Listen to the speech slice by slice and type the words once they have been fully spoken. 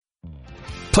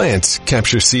Plants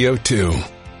capture CO2.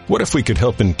 What if we could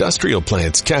help industrial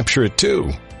plants capture it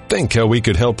too? Think how we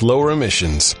could help lower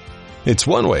emissions. It's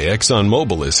one way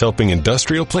ExxonMobil is helping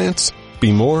industrial plants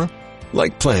be more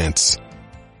like plants.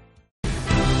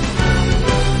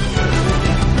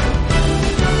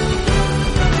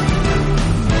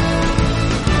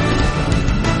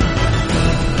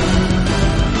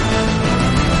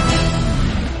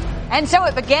 And so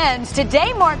it begins.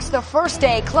 Today marks the first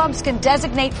day clubs can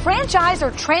designate franchise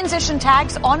or transition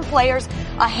tags on players.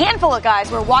 A handful of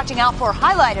guys we're watching out for,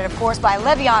 highlighted, of course, by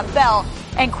Le'Veon Bell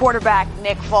and quarterback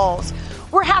Nick Foles.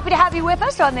 We're happy to have you with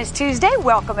us on this Tuesday.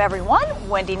 Welcome, everyone.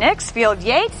 Wendy Nix, Field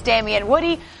Yates, Damian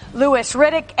Woody, Louis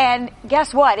Riddick. And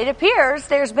guess what? It appears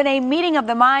there's been a meeting of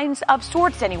the minds, of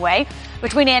sorts anyway,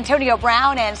 between Antonio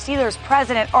Brown and Steelers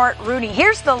president Art Rooney.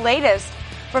 Here's the latest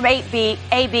from AB.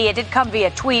 It did come via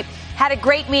tweet. Had a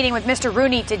great meeting with Mr.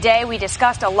 Rooney today. We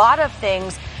discussed a lot of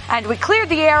things, and we cleared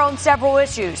the air on several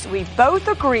issues. We both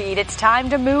agreed it's time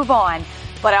to move on,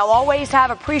 but I'll always have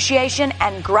appreciation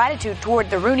and gratitude toward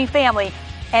the Rooney family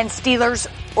and Steelers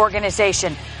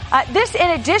organization. This in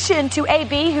addition to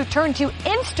AB, who turned to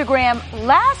Instagram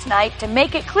last night to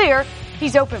make it clear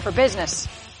he's open for business.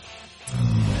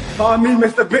 Call me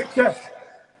Mr. Big Chest.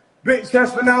 Big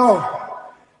Chest for now on.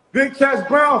 Big Chest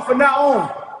Brown for now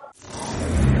on.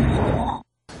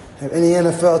 If any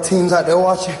NFL teams out there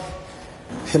watching,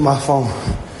 hit my phone.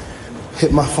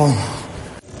 Hit my phone.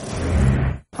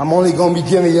 I'm only going to be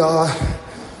giving y'all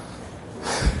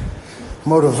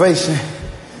motivation,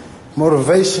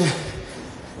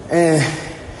 and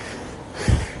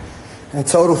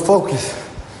total focus.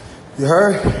 You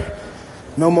heard?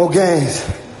 No more games.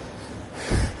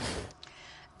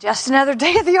 Just another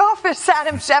day at the office.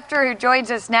 Adam Schefter, who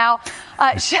joins us now.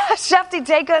 Shefty,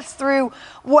 take us through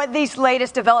what these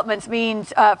latest developments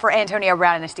means for Antonio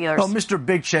Brown and the Steelers. Well, Mr.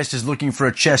 Big Chest is looking for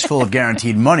a chest full of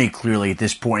guaranteed money, clearly, at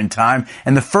this point in time.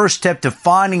 And the first step to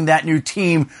finding that new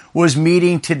team was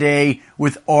meeting today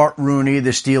with Art Rooney,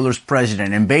 the Steelers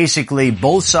president. And basically,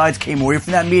 both sides came away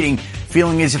from that meeting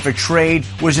feeling as if a trade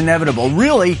was inevitable.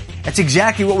 Really, that's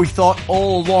exactly what we thought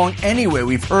all along anyway.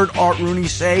 We've heard Art Rooney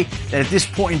say that at this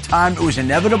point in time it was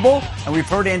inevitable, and we've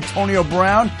heard Antonio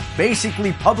Brown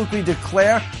basically publicly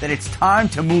declare that it's time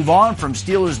to move on from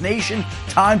Steelers Nation,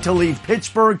 time to leave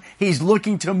Pittsburgh. He's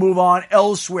looking to move on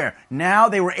elsewhere. Now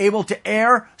they were able to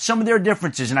air some of their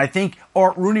differences, and I think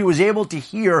Art Rooney was able to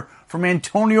hear from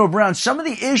Antonio Brown some of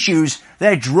the issues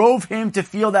that drove him to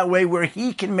feel that way, where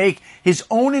he can make his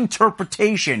own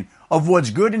interpretation of what's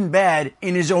good and bad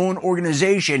in his own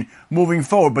organization moving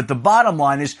forward. But the bottom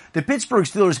line is the Pittsburgh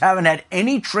Steelers haven't had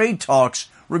any trade talks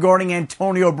regarding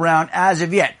Antonio Brown as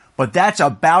of yet. But that's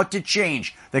about to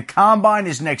change. The Combine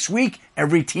is next week.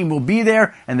 Every team will be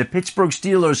there, and the Pittsburgh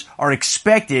Steelers are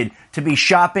expected to be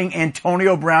shopping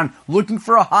Antonio Brown, looking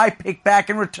for a high pick back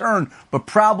in return, but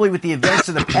probably with the events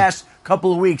of the past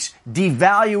couple of weeks,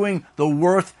 devaluing the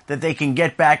worth that they can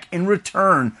get back in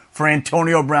return for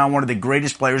Antonio Brown, one of the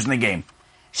greatest players in the game.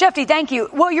 Shefty, thank you.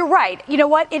 Well, you're right. You know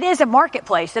what? It is a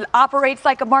marketplace. It operates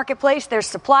like a marketplace. There's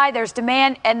supply, there's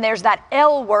demand, and there's that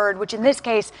L word, which in this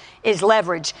case is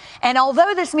leverage. And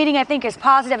although this meeting, I think, is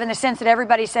positive in the sense that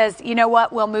everybody says, you know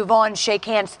what, we'll move on, shake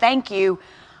hands, thank you,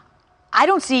 I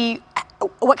don't see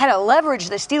what kind of leverage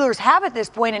the Steelers have at this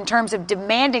point in terms of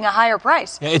demanding a higher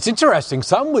price. Yeah, it's interesting.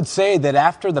 Some would say that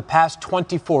after the past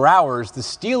 24 hours, the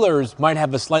Steelers might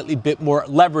have a slightly bit more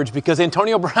leverage because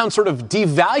Antonio Brown sort of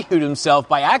devalued himself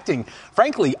by acting,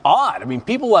 frankly, odd. I mean,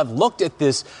 people have looked at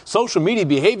this social media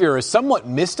behavior as somewhat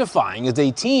mystifying, as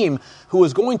a team who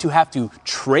is going to have to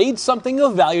trade something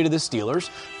of value to the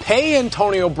Steelers, pay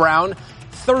Antonio Brown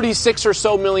 $36 or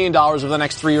so million over the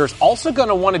next 3 years. Also going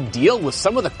to want to deal with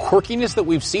some of the quirkiness that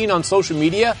we've seen on social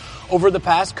media over the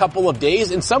past couple of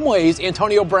days. In some ways,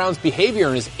 Antonio Brown's behavior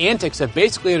and his antics have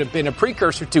basically been a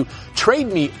precursor to trade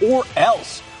me or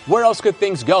else. Where else could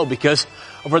things go? Because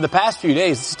over the past few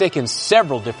days, it's taken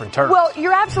several different turns. Well,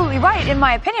 you're absolutely right, in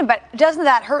my opinion, but doesn't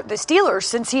that hurt the Steelers?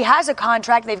 Since he has a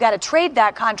contract, they've got to trade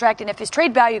that contract, and if his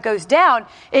trade value goes down,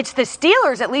 it's the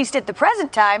Steelers, at least at the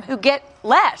present time, who get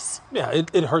less. Yeah,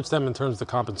 it hurts them in terms of the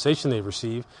compensation they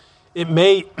receive. It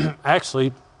may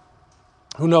actually,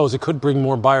 who knows, it could bring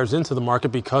more buyers into the market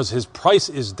because his price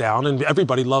is down and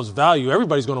everybody loves value.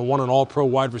 Everybody's going to want an all-pro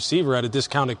wide receiver at a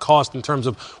discounted cost in terms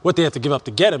of what they have to give up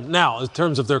to get him. Now, in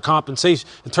terms of their compensation,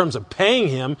 in terms of paying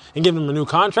him and giving him a new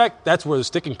contract, that's where the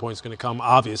sticking point is going to come,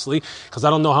 obviously, because I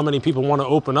don't know how many people want to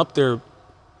open up their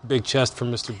big chest for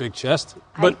Mr. Big Chest.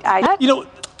 But, you know,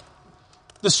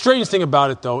 the strange thing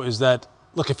about it, though, is that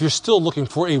look, if you're still looking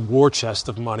for a war chest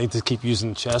of money, to keep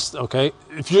using chest, okay,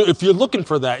 if you're looking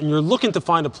for that and you're looking to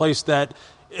find a place that,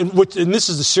 and this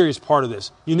is the serious part of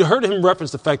this, you heard him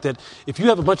reference the fact that if you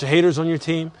have a bunch of haters on your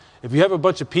team, if you have a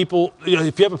bunch of people,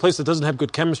 if you have a place that doesn't have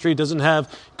good chemistry, doesn't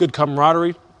have good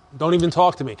camaraderie, don't even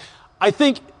talk to me. I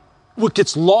think what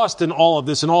gets lost in all of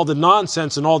this and all the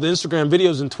nonsense and all the Instagram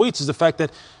videos and tweets is the fact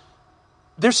that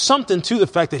there's something to the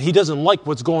fact that he doesn't like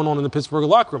what's going on in the Pittsburgh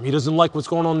locker room. He doesn't like what's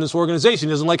going on in this organization.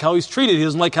 He doesn't like how he's treated. He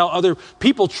doesn't like how other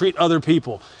people treat other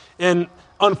people. And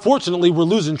unfortunately, we're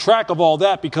losing track of all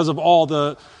that because of all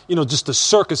the, just the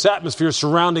circus atmosphere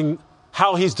surrounding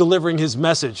how he's delivering his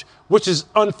message, which is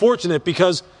unfortunate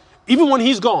because even when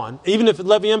he's gone, even if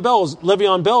Le'Veon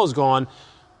Bell is gone,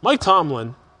 Mike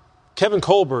Tomlin, Kevin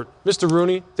Colbert, Mr.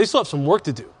 Rooney, they still have some work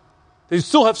to do. They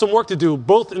still have some work to do,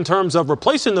 both in terms of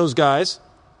replacing those guys,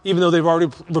 even though they've already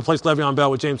replaced Le'Veon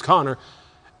Bell with James Conner,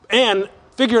 and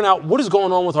figuring out what is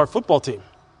going on with our football team.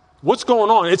 What's going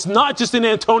on? It's not just an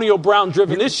Antonio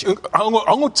Brown-driven issue. I'm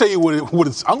going to tell you what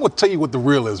it's. I'm going to tell you what the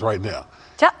real is right now.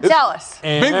 Tell us.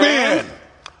 Big Ben.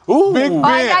 Ooh. Big Ben.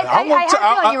 I had a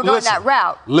feeling you were going that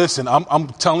route. Listen, I'm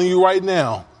telling you right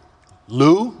now,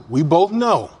 Lou, we both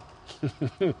know.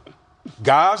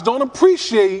 Guys don't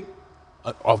appreciate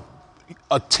a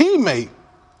teammate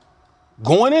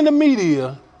going in the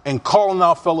media and calling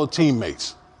out fellow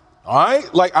teammates. All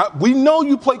right? We know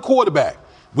you play quarterback.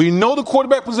 We know the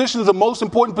quarterback position is the most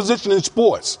important position in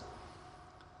sports.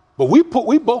 But we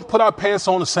both put our pants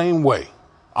on the same way.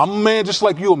 I'm a man just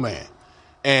like you're a man.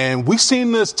 And we've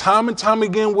seen this time and time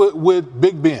again with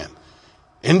Big Ben.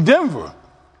 In Denver,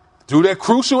 through that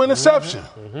crucial interception.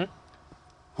 Mm-hmm.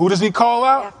 Who does he call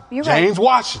out? Yeah, James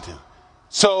Washington.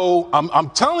 So I'm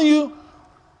telling you,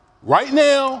 right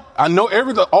now, I know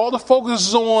all the focus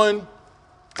is on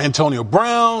Antonio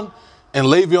Brown and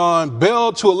Le'Veon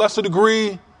Bell to a lesser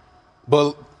degree.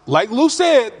 But like Lou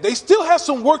said, they still have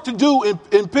some work to do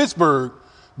in Pittsburgh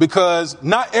because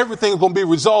not everything is going to be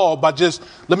resolved by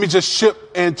let me just ship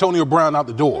Antonio Brown out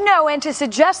the door. No, and to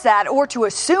suggest that or to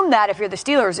assume that if you're the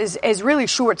Steelers is really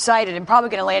short-sighted and probably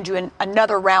going to land you in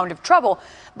another round of trouble.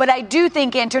 But I do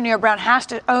think Antonio Brown has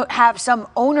to have some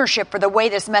ownership for the way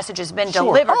this message has been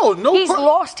delivered. Oh, no, he's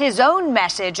lost his own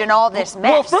message in all this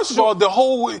mess. Well, first of all,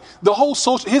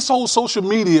 his whole social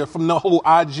media from the whole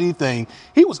IG thing,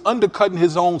 he was undercutting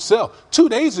his own self. 2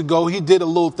 days ago, he did a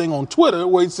little thing on Twitter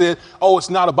where he said, "Oh, it's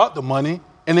not about the money,"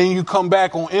 and then you come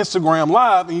back on Instagram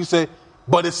Live and you say,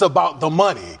 "But it's about the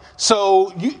money."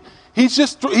 So He's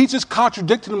just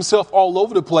contradicting himself all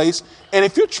over the place. And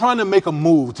if you're trying to make a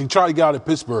move to try to get out of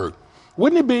Pittsburgh,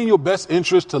 wouldn't it be in your best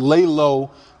interest to lay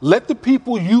low, let the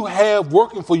people you have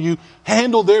working for you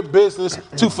handle their business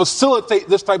to facilitate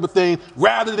this type of thing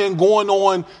rather than going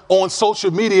on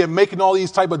social media and making all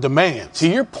these type of demands? To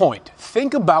your point,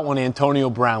 think about when Antonio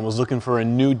Brown was looking for a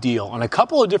new deal on a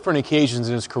couple of different occasions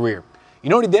in his career. You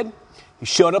know what he did? He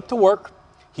showed up to work.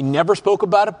 He never spoke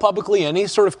about it publicly, any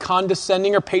sort of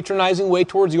condescending or patronizing way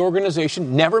towards the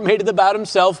organization, never made it about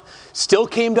himself, still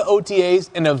came to OTAs,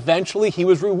 and eventually he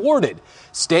was rewarded.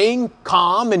 Staying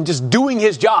calm and just doing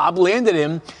his job landed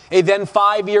him a then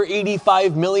 5-year,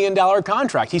 $85 million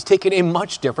contract. He's taken a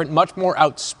much different, much more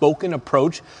outspoken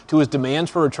approach to his demands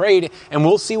for a trade, and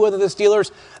we'll see whether the Steelers,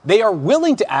 they are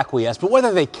willing to acquiesce, but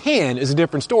whether they can is a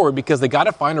different story because they got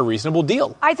to find a reasonable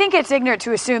deal. I think it's ignorant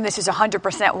to assume this is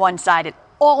 100% one-sided.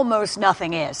 Almost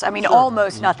nothing is.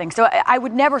 Almost nothing. So I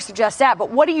would never suggest that.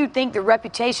 But what do you think the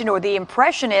reputation or the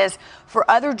impression is for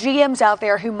other GMs out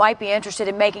there who might be interested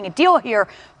in making a deal here?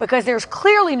 Because there's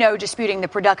clearly no disputing the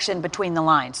production between the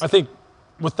lines. I think,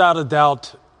 without a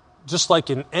doubt, just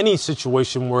like in any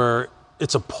situation where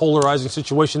it's a polarizing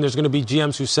situation, there's going to be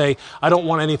GMs who say, I don't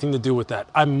want anything to do with that.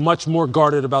 I'm much more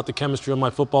guarded about the chemistry of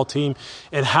my football team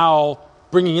and how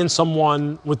bringing in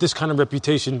someone with this kind of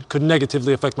reputation could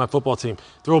negatively affect my football team.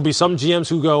 There will be some GMs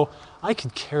who go, I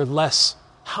could care less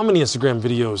how many Instagram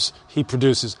videos he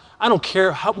produces. I don't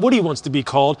care what he wants to be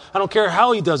called. I don't care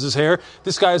how he does his hair.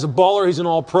 This guy is a baller. He's an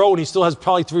all-pro, and he still has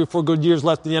probably 3 or 4 good years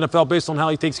left in the NFL based on how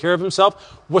he takes care of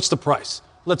himself. What's the price?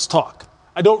 Let's talk.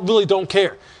 I really don't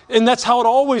care. And that's how it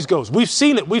always goes. We've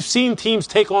seen it. We've seen teams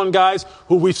take on guys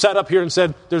who we've sat up here and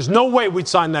said, there's no way we'd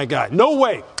sign that guy. No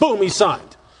way. Boom, he's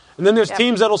signed. And then there's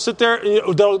teams that'll sit there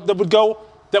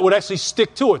that would actually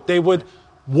stick to it. They would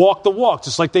walk the walk,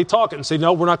 just like they talk it and say,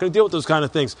 no, we're not going to deal with those kind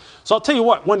of things. So I'll tell you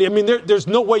what, Wendy, there's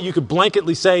no way you could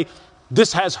blanketly say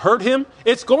this has hurt him.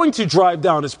 It's going to drive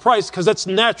down his price because that's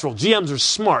natural. GMs are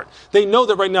smart. They know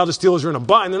that right now the Steelers are in a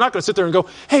bind. They're not going to sit there and go,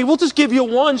 hey, we'll just give you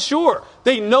one, sure.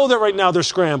 They know that right now they're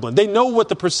scrambling. They know what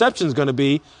the perception is going to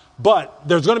be. But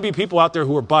there's going to be people out there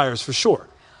who are buyers for sure.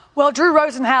 Well, Drew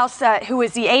Rosenhaus, who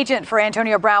is the agent for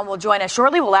Antonio Brown, will join us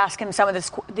shortly. We'll ask him some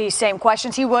of these same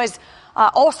questions. He was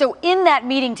also in that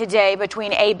meeting today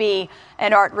between AB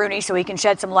and Art Rooney, so he can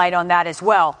shed some light on that as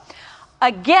well.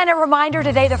 Again, a reminder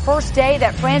today, the first day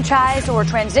that franchise or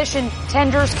transition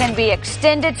tenders can be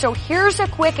extended. So here's a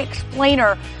quick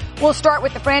explainer. We'll start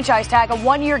with the franchise tag, a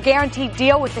 1-year guaranteed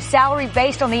deal with the salary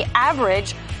based on the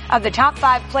average of the top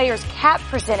 5 players' cap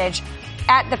percentage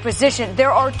at the position.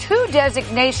 There are 2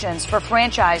 designations for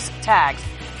franchise tags,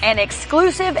 an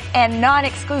exclusive and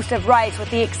non-exclusive rights, with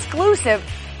the exclusive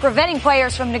preventing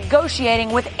players from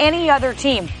negotiating with any other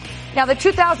team. Now, the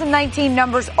 2019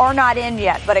 numbers are not in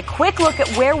yet, but a quick look at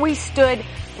where we stood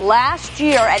last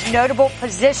year at notable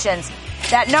positions.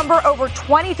 That number over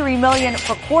 $23 million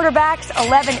for quarterbacks,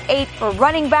 $11.8 for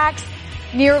running backs,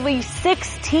 nearly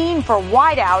 $16 for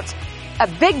wideouts. A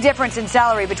big difference in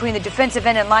salary between the defensive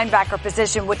end and linebacker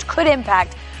position, which could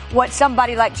impact what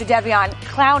somebody like Jadeveon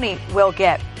Clowney will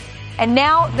get. And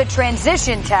now the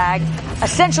transition tag,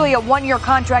 essentially a 1-year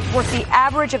contract worth the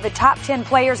average of the top 10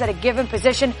 players at a given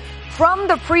position from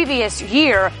the previous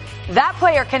year. That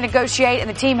player can negotiate, and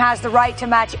the team has the right to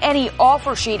match any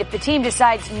offer sheet. If the team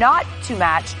decides not to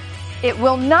match, it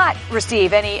will not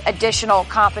receive any additional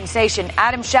compensation.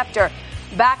 Adam Schefter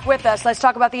back with us. Let's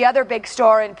talk about the other big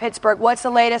star in Pittsburgh. What's the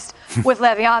latest with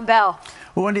Le'Veon Bell?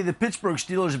 Well, Wendy, the Pittsburgh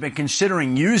Steelers have been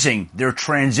considering using their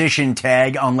transition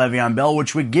tag on Le'Veon Bell,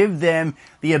 which would give them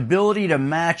the ability to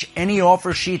match any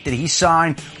offer sheet that he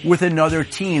signed with another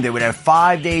team. They would have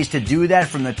 5 days to do that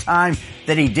from the time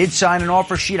that he did sign an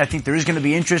offer sheet. I think there is going to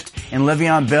be interest in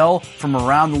Le'Veon Bell from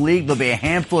around the league. There'll be a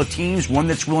handful of teams, one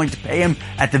that's willing to pay him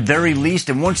at the very least.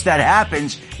 And once that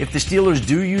happens, if the Steelers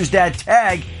do use that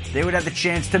tag, they would have the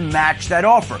chance to match that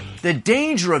offer. The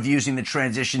danger of using the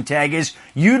transition tag is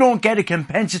you don't get a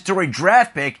compensatory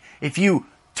draft pick if you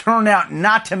turn out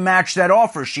not to match that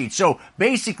offer sheet. So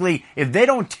basically, if they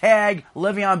don't tag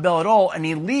Le'Veon Bell at all and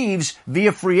he leaves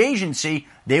via free agency,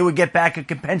 they would get back a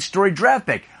compensatory draft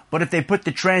pick. But if they put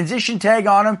the transition tag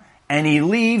on him and he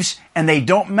leaves and they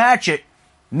don't match it,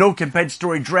 no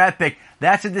compensatory draft pick.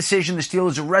 That's a decision the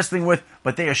Steelers are wrestling with,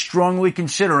 but they are strongly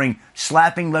considering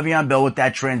slapping Le'Veon Bell with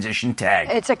that transition tag.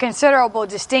 It's a considerable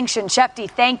distinction. Shefty,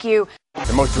 thank you.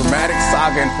 The most dramatic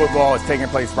saga in football is taking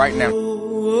place right now. If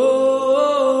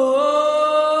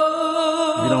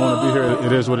you don't want to be here,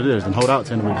 it is what it is. And hold out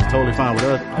 10 weeks. It's totally fine with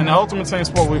us. In the ultimate team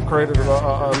sport, we've created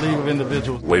a league of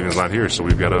individuals. Le'Veon's not here, so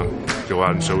we've got to go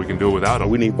out and show we can do it without him.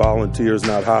 We need volunteers,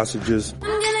 not hostages.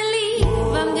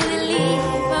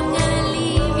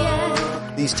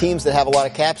 These teams that have a lot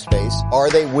of cap space,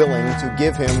 are they willing to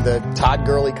give him the Todd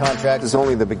Gurley contract? It's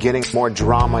only the beginning. More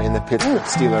drama in the Pittsburgh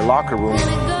Steelers locker room.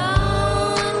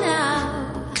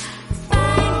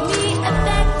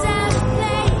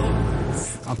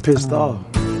 I'm pissed off.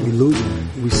 We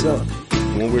losing. We suck.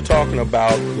 When we're talking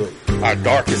about our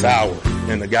darkest hour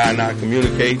and the guy not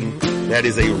communicating, that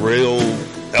is a real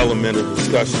element of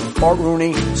discussion. Art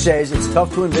Rooney says it's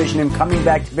tough to envision him coming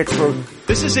back to Pittsburgh.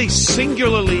 This is a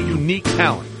singularly unique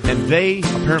talent, and they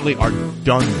apparently are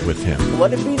done with him.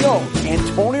 Let it be known,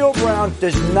 Antonio Brown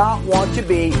does not want to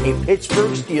be a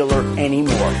Pittsburgh Steeler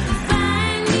anymore.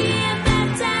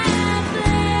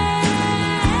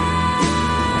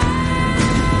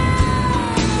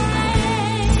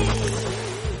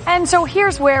 And so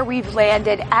here's where we've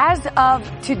landed. As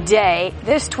of today,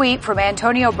 this tweet from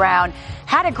Antonio Brown: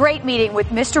 had a great meeting with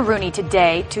Mr. Rooney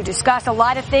today to discuss a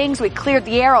lot of things. We cleared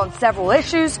the air on several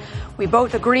issues. We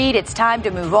both agreed it's time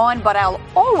to move on, but I'll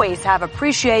always have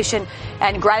appreciation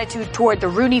and gratitude toward the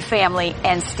Rooney family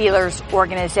and Steelers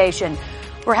organization.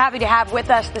 We're happy to have with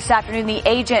us this afternoon the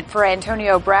agent for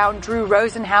Antonio Brown, Drew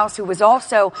Rosenhaus, who was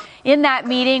also in that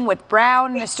meeting with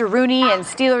Brown, Mr. Rooney, and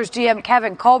Steelers GM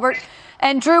Kevin Colbert.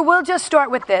 And Drew, we'll just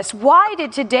start with this. Why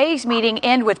did today's meeting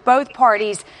end with both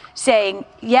parties saying,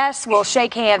 yes, we'll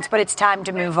shake hands, but it's time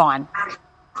to move on?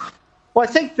 Well,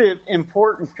 I think the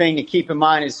important thing to keep in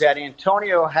mind is that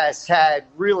Antonio has had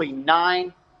really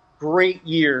 9 great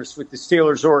years with the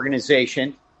Steelers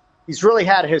organization. He's really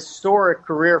had a historic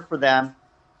career for them.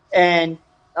 And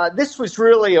this was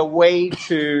really a way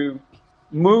to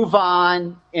move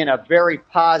on in a very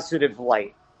positive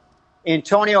light.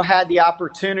 Antonio had the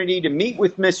opportunity to meet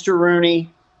with Mr.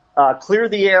 Rooney, clear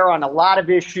the air on a lot of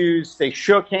issues. They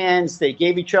shook hands. They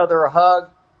gave each other a hug.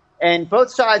 And both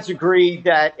sides agreed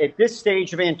that at this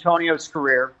stage of Antonio's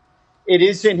career, it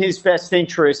is in his best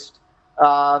interest,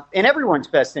 in everyone's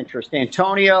best interest,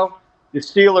 Antonio, the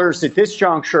Steelers at this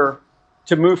juncture,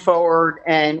 to move forward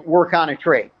and work on a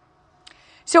trade.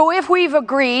 So if we've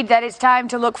agreed that it's time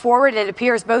to look forward, it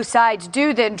appears both sides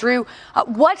do, then, Drew,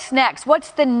 what's next?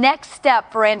 What's the next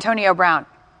step for Antonio Brown?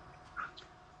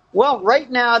 Well, right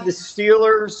now, the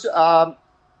Steelers,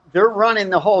 they're running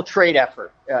the whole trade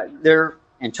effort.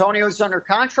 Antonio's under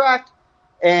contract,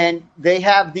 and they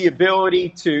have the ability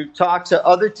to talk to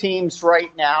other teams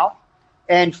right now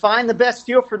and find the best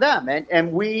deal for them.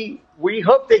 And we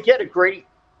hope they get a great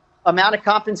amount of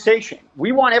compensation.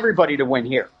 We want everybody to win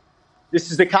here. This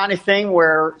is the kind of thing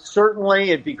where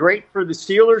certainly it'd be great for the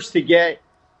Steelers to get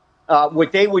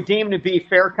what they would deem to be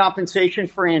fair compensation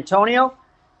for Antonio,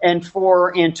 and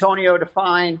for Antonio to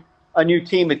find a new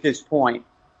team at this point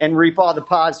and reap all the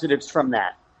positives from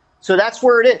that. So that's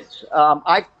where it is.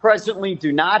 I presently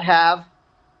do not have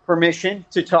permission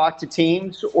to talk to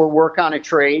teams or work on a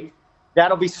trade.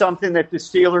 That'll be something that the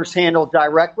Steelers handle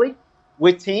directly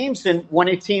with teams. And when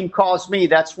a team calls me,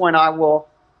 that's when I will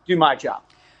do my job.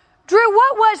 Drew,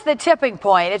 what was the tipping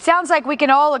point? It sounds like we can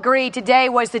all agree today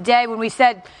was the day when we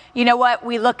said, you know what,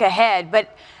 we look ahead.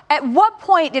 But at what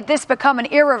point did this become an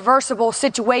irreversible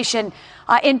situation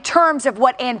in terms of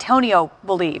what Antonio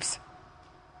believes?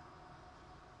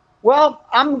 Well,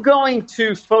 I'm going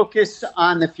to focus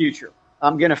on the future.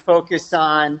 I'm going to focus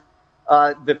on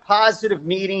the positive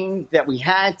meeting that we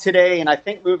had today. And I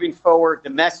think moving forward, the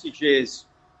message is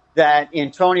that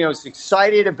Antonio's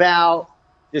excited about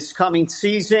this coming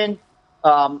season,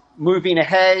 moving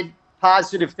ahead,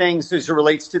 positive things as it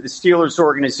relates to the Steelers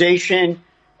organization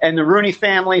and the Rooney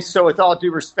family. So with all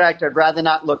due respect, I'd rather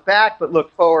not look back, but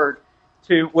look forward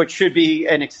to what should be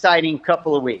an exciting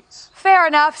couple of weeks. Fair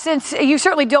enough. Since you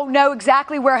certainly don't know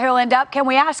exactly where he'll end up, can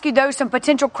we ask you, though, some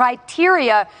potential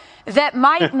criteria that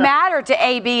might matter to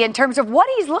AB in terms of what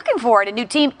he's looking for in a new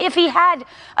team if he had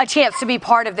a chance to be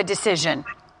part of the decision?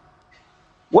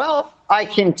 Well, I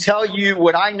can tell you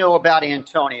what I know about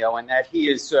Antonio, and that he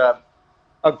is a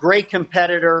great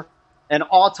competitor, an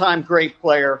all-time great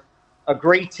player, a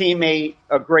great teammate,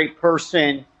 a great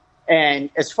person. And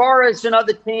as far as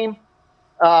another team,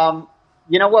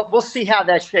 you know what? We'll see how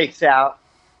that shakes out.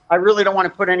 I really don't want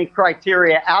to put any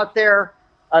criteria out there.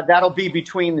 That'll be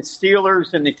between the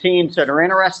Steelers and the teams that are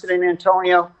interested in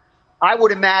Antonio. I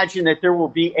would imagine that there will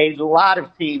be a lot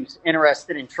of teams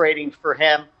interested in trading for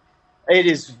him. It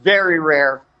is very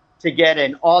rare to get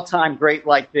an all-time great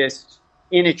like this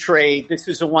in a trade. This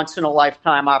is a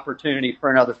once-in-a-lifetime opportunity for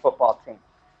another football team.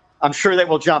 I'm sure they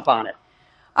will jump on it.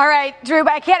 All right, Drew,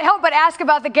 but I can't help but ask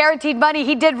about the guaranteed money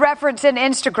he did reference in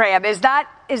Instagram. Is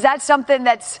that something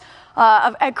that's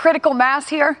a critical mass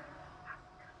here?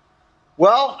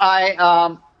 Well,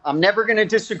 I'm never going to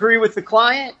disagree with the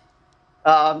client.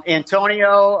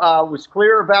 Antonio was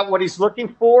clear about what he's looking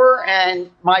for,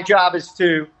 and my job is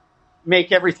to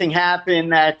make everything happen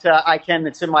that I can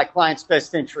that's in my client's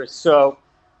best interest. So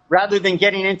rather than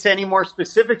getting into any more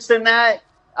specifics than that,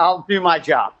 I'll do my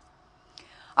job.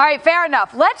 All right, fair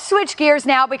enough. Let's switch gears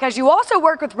now because you also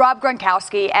work with Rob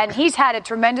Gronkowski, and he's had a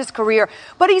tremendous career,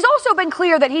 but he's also been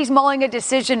clear that he's mulling a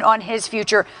decision on his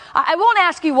future. I won't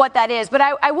ask you what that is, but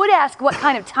I would ask what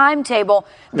kind of timetable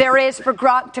there is for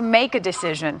Gronk to make a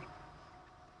decision.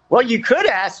 Well, you could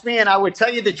ask me, and I would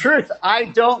tell you the truth. I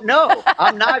don't know.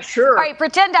 I'm not sure. All right,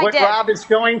 pretend I what did. Rob is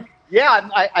going. Yeah,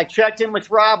 I checked in with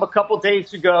Rob a couple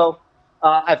days ago.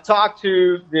 I've talked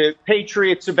to the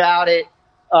Patriots about it.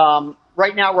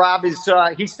 Right now, Rob is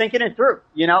he's thinking it through.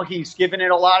 You know, he's given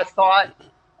it a lot of thought.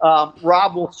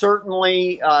 Rob will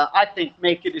certainly, I think,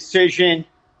 make a decision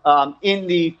in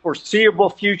the foreseeable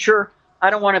future.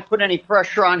 I don't want to put any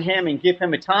pressure on him and give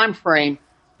him a time frame,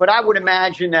 but I would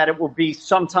imagine that it will be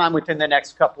sometime within the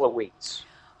next couple of weeks.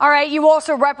 All right, you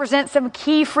also represent some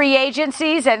key free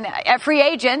agencies and free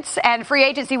agents, and free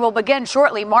agency will begin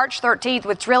shortly, March 13th,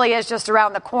 which really is just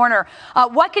around the corner.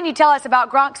 What can you tell us about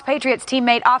Gronk's Patriots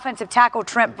teammate, offensive tackle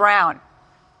Trent Brown?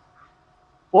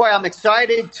 Boy, I'm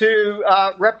excited to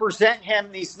represent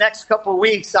him these next couple of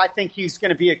weeks. I think he's going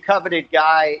to be a coveted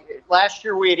guy. Last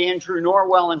year, we had Andrew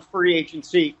Norwell in free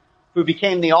agency, who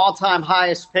became the all-time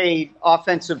highest paid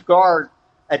offensive guard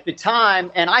at the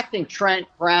time, and I think Trent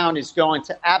Brown is going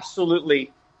to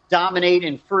absolutely dominate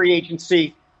in free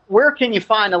agency. Where can you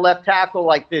find a left tackle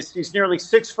like this? He's nearly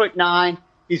 6'9".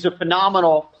 He's a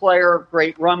phenomenal player,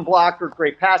 great run blocker,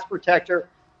 great pass protector,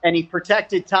 and he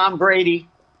protected Tom Brady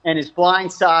and his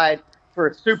blind side for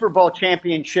a Super Bowl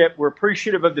championship. We're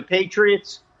appreciative of the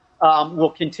Patriots. We'll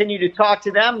continue to talk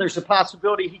to them. There's a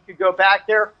possibility he could go back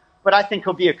there, but I think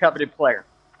he'll be a coveted player.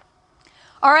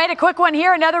 All right, a quick one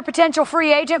here. Another potential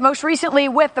free agent, most recently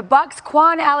with the Bucs,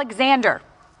 Quan Alexander.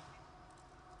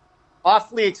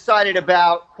 Awfully excited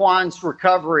about Quan's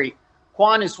recovery.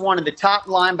 Quan is one of the top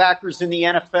linebackers in the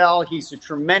NFL. He's a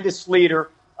tremendous leader,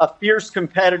 a fierce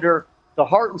competitor, the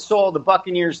heart and soul of the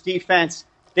Buccaneers defense.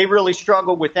 They really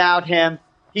struggle without him.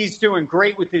 He's doing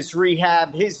great with his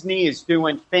rehab. His knee is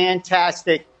doing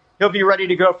fantastic. He'll be ready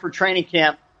to go for training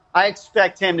camp. I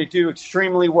expect him to do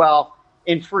extremely well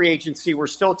in free agency. We're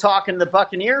still talking to the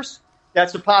Buccaneers.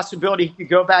 That's a possibility. He could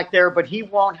go back there, but he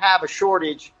won't have a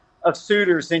shortage of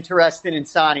suitors interested in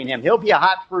signing him. He'll be a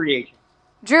hot free agent.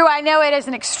 Drew, I know it is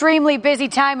an extremely busy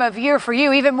time of year for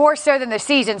you, even more so than the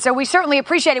season. So we certainly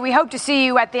appreciate it. We hope to see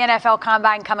you at the NFL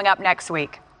Combine coming up next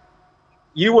week.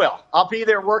 You will. I'll be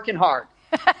there working hard.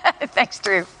 Thanks,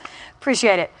 Drew.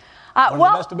 Appreciate it. One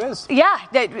of the best of biz.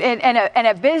 Yeah, and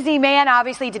a busy man.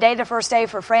 Obviously, today the first day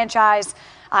for franchise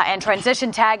and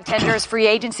transition tag tenders. Free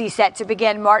agency set to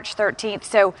begin March 13th.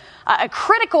 So a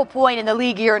critical point in the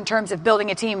league year in terms of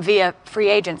building a team via free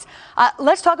agents.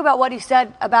 Let's talk about what he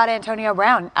said about Antonio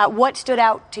Brown. What stood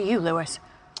out to you, Lewis?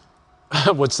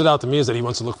 What stood out to me is that he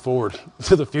wants to look forward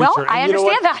to the future. Well, I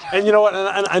understand that. And you know what?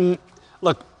 And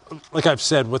look, like I've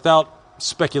said, without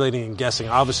speculating and guessing,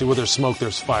 obviously where there's smoke,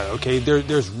 there's fire, okay?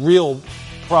 There's real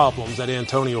problems that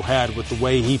Antonio had with the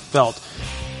way he felt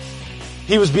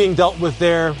he was being dealt with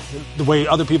there, the way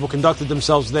other people conducted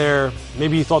themselves there.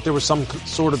 Maybe he thought there was some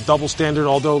sort of double standard,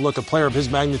 although, look, a player of his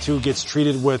magnitude gets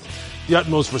treated with the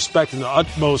utmost respect and the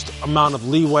utmost amount of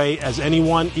leeway as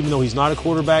anyone, even though he's not a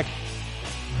quarterback.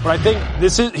 But I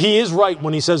think he is right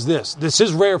when he says this. This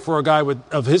is rare for a guy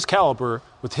of his caliber,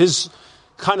 with his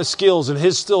kind of skills and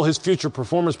his future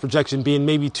performance projection being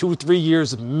maybe 2 or 3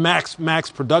 years of max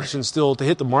production still to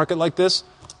hit the market like this.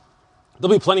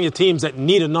 There'll be plenty of teams that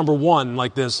need a number one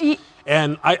like this.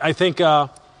 And I think, it'll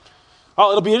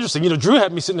be interesting. You know, Drew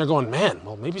had me sitting there going, man,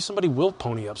 well, maybe somebody will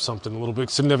pony up something a little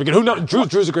bit significant. Who knows?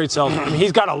 Drew's a great salesman. I mean,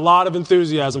 he's got a lot of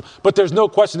enthusiasm, but there's no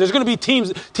question. There's going to be teams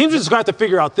are just going to have to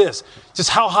figure out this. Just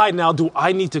how high now do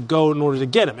I need to go in order to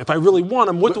get him? If I really want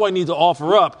him, what do I need to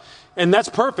offer up? And that's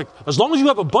perfect. As long as you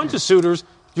have a bunch of suitors,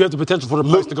 you have the potential for the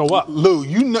price to go up. Lou,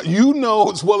 you know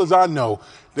as well as I know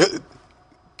that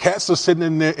cats are sitting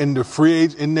in there in the free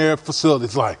agent in their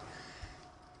facilities like,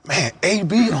 man,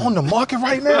 AB on the market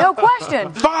right now? No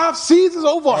question. 5 seasons,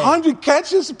 over 100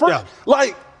 catches. Yeah.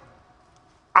 Like,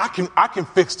 I can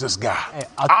fix this guy.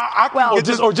 You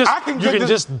can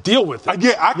just deal with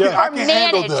it. I can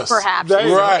handle this. Perhaps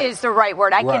is the right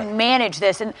word. I can manage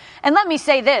this. And let me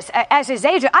say this: as his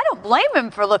agent, I don't blame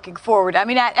him for looking forward. I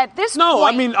mean, at this point, no,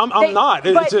 I mean, I'm not.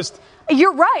 It's just.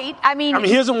 You're right. I mean,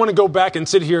 he doesn't want to go back and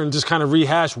sit here and just kind of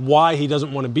rehash why he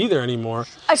doesn't want to be there anymore.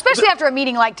 Especially after a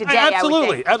meeting like today.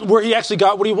 Absolutely. I would think. Where he actually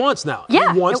got what he wants now.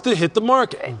 Yeah. He wants to hit the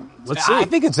market. Let's see. I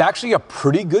think it's actually a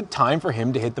pretty good time for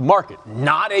him to hit the market.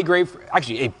 Not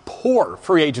a poor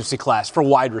free agency class for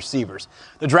wide receivers.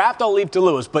 The draft I'll leave to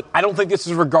Lewis, but I don't think this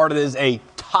is regarded as a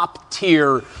top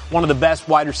tier, one of the best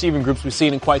wide receiving groups we've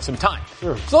seen in quite some time.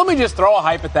 Sure. So let me just throw a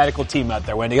hypothetical team out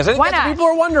there, Wendy, because I think that's what people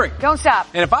are wondering. Don't stop.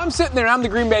 And if I'm sitting there and I'm the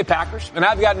Green Bay Packers, and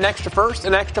I've got an extra first,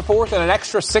 an extra fourth, and an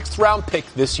extra 6th round pick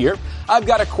this year, I've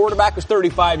got a quarterback who's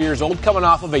 35 years old, coming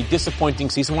off of a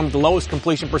disappointing season, one of the lowest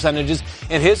completion percentages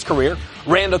in his career.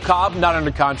 Randall Cobb, not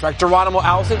under contract. Geronimo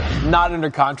Allison, not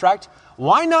under contract.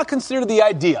 Why not consider the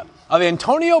idea of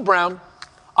Antonio Brown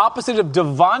opposite of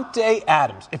Devontae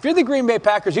Adams? If you're the Green Bay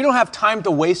Packers, you don't have time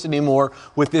to waste anymore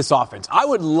with this offense. I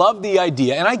would love the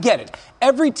idea, and I get it.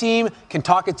 Every team can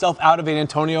talk itself out of an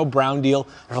Antonio Brown deal.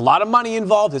 There's a lot of money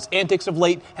involved. His antics of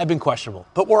late have been questionable.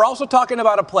 But we're also talking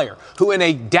about a player who in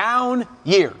a down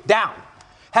year,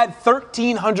 had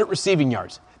 1,300 receiving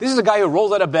yards. This is a guy who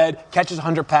rolls out of bed, catches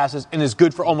 100 passes, and is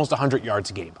good for almost 100 yards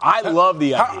a game. I love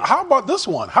the idea. How about this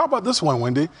one,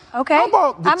 Wendy? Okay. How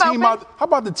about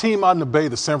the team out in the Bay,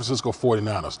 the San Francisco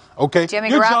 49ers? Okay. Jimmy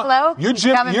Garoppolo,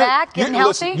 coming back, getting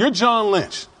healthy. Listen, you're John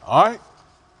Lynch, all right?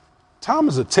 Time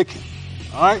is a ticking,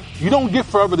 all right? You don't get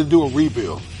forever to do a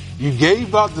rebuild. You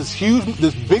gave out this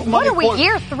big money. What are we,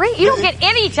 year 3? You don't get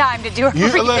any time to do a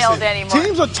rebuild anymore.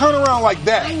 Teams are turning around like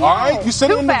that, all right? You're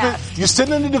sitting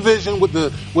in the division with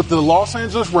the Los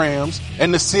Angeles Rams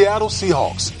and the Seattle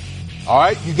Seahawks, all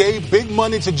right? You gave big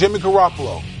money to Jimmy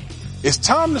Garoppolo. It's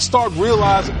time to start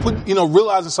realizing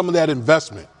some of that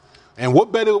investment. And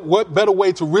what better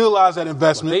way to realize that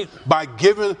investment by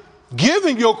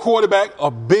giving your quarterback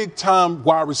a big-time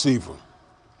wide receiver.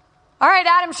 All right,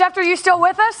 Adam Schefter, are you still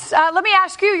with us? Let me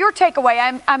ask you your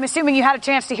takeaway. I'm assuming you had a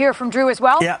chance to hear from Drew as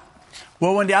well? Yeah.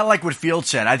 Well, Wendy, I like what Fields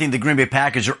said. I think the Green Bay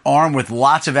Packers are armed with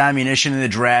lots of ammunition in the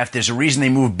draft. There's a reason they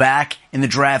moved back in the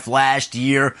draft last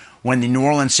year when the New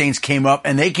Orleans Saints came up,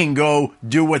 and they can go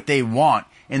do what they want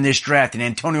in this draft, and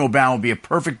Antonio Brown would be a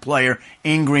perfect player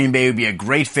in Green Bay. Would be a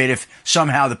great fit if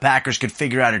somehow the Packers could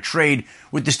figure out a trade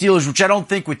with the Steelers, which I don't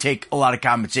think would take a lot of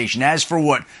compensation. As for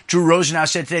what Drew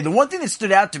Rosenhaus said today, the one thing that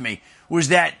stood out to me was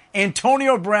that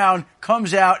Antonio Brown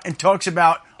comes out and talks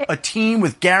about a team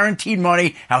with guaranteed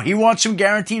money, how he wants some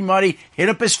guaranteed money, hit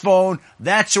up his phone,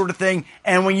 that sort of thing.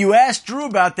 And when you asked Drew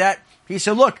about that, he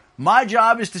said, look, my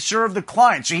job is to serve the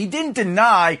client. So he didn't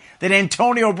deny that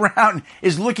Antonio Brown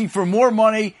is looking for more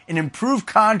money, an improved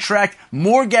contract,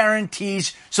 more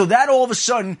guarantees. So that all of a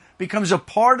sudden becomes a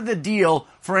part of the deal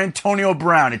for Antonio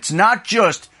Brown. It's not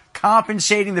just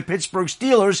compensating the Pittsburgh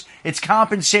Steelers, it's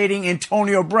compensating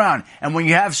Antonio Brown. And when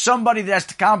you have somebody that has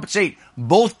to compensate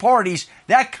both parties,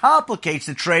 that complicates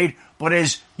the trade. But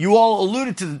as you all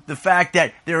alluded to the fact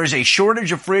that there is a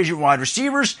shortage of free agent wide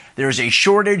receivers, there is a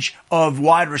shortage of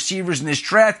wide receivers in this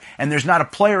draft, and there's not a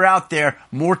player out there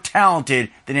more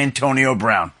talented than Antonio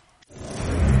Brown.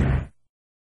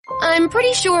 I'm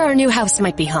pretty sure our new house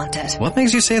might be haunted. What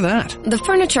makes you say that? The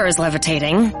furniture is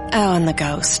levitating. Oh, and the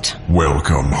ghost.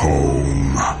 Welcome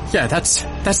home. Yeah, that's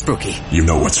spooky. You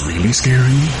know what's really scary?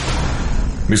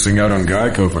 Missing out on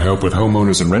Geico for help with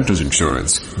homeowners and renters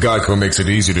insurance. Geico makes it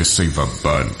easy to save a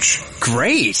bunch.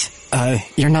 Great!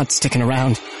 You're not sticking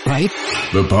around, right?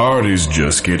 The party's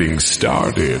just getting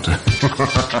started.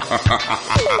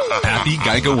 Happy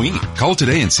Geico Week. Call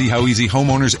today and see how easy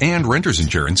homeowners and renters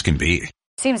insurance can be.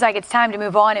 Seems like it's time to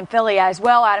move on in Philly as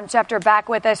well. Adam Schefter back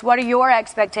with us. What are your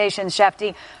expectations,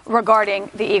 Shefty,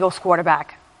 regarding the Eagles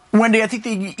quarterback? Wendy, I think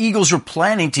the Eagles are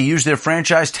planning to use their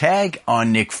franchise tag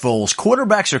on Nick Foles.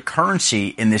 Quarterbacks are currency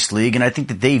in this league, and I think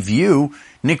that they view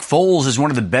Nick Foles as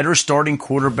one of the better starting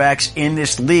quarterbacks in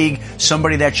this league,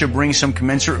 somebody that should bring some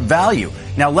commensurate value.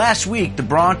 Now, last week, the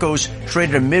Broncos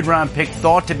traded a mid-round pick,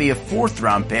 thought to be a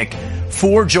fourth-round pick,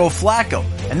 for Joe Flacco.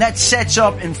 And that sets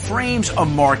up and frames a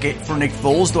market for Nick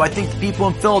Foles, though I think the people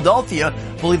in Philadelphia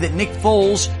believe that Nick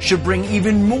Foles should bring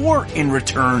even more in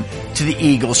return to the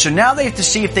Eagles. So now they have to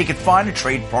see if they can find a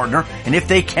trade partner, and if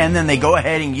they can, then they go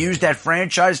ahead and use that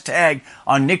franchise tag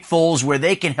on Nick Foles where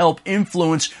they can help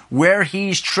influence where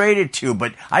he's traded to.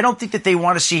 But I don't think that they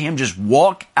want to see him just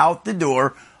walk out the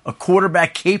door, a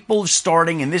quarterback capable of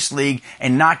starting in this league,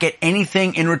 and not get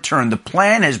anything in return. The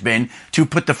plan has been to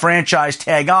put the franchise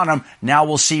tag on him. Now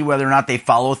we'll see whether or not they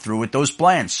follow through with those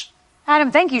plans.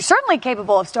 Adam, thank you. Certainly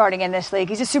capable of starting in this league.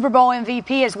 He's a Super Bowl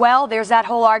MVP as well. There's that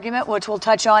whole argument, which we'll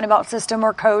touch on, about system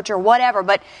or coach or whatever.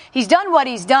 But he's done what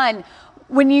he's done.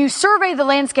 When you survey the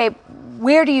landscape,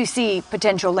 where do you see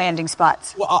potential landing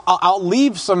spots? Well, I'll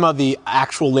leave some of the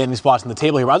actual landing spots on the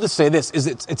table here. I'll just say this, is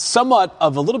it's somewhat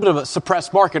of a little bit of a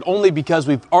suppressed market only because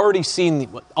we've already seen,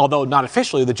 although not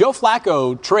officially, the Joe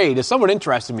Flacco trade is somewhat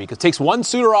interesting to me because it takes one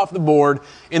suitor off the board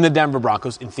in the Denver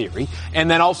Broncos, in theory. And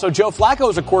then also Joe Flacco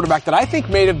is a quarterback that I think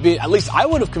may have been, at least I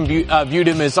would have viewed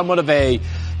him as somewhat of a,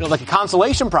 like a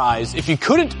consolation prize if you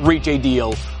couldn't reach a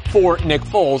deal for Nick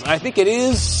Foles. And I think it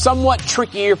is somewhat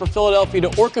trickier for Philadelphia to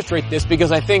orchestrate this because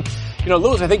I think,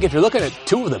 Lewis, I think if you're looking at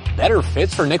two of the better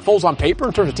fits for Nick Foles on paper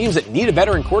in terms of teams that need a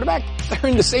veteran quarterback, they're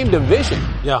in the same division.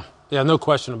 Yeah, no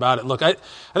question about it. Look, I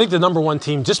think the number one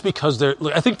team, just because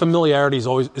I think familiarity is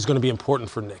going to be important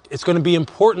for Nick. It's going to be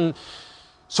important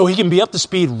so he can be up to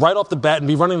speed right off the bat and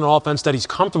be running an offense that he's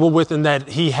comfortable with and that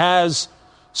he has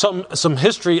some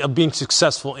history of being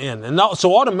successful in. And now,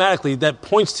 so automatically that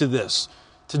points to this.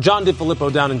 To John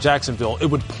DiFilippo down in Jacksonville, it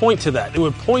would point to that. It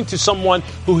would point to someone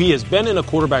who he has been in a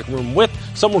quarterback room with,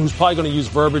 someone who's probably going to use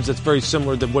verbiage that's very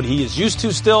similar to what he is used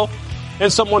to still,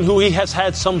 and someone who he has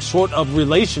had some sort of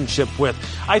relationship with.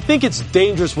 I think it's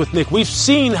dangerous with Nick. We've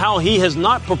seen how he has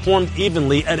not performed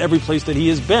evenly at every place that he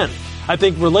has been. I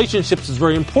think relationships is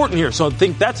very important here, so I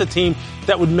think that's a team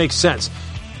that would make sense.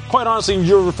 Quite honestly,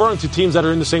 you're referring to teams that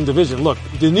are in the same division. Look,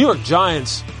 the New York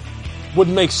Giants would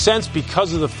make sense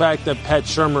because of the fact that Pat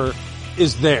Shurmur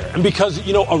is there. And because,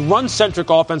 a run-centric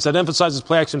offense that emphasizes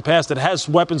play-action pass that has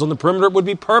weapons on the perimeter would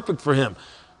be perfect for him.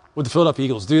 Would the Philadelphia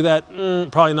Eagles do that?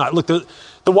 Probably not. Look, the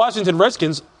Washington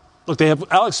Redskins, they have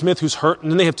Alex Smith who's hurt,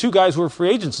 and then they have two guys who are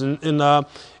free agents in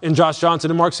Josh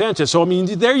Johnson and Mark Sanchez. So,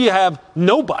 there you have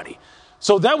nobody.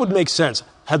 So that would make sense.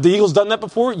 Have the Eagles done that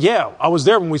before? Yeah. I was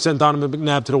there when we sent Donovan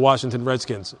McNabb to the Washington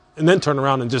Redskins and then turned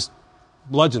around and just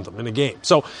bludgeoned them in a game.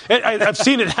 So I've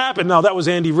seen it happen. Now, that was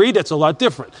Andy Reid. That's a lot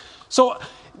different. So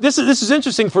this is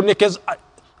interesting for Nick.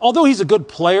 Although he's a good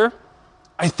player,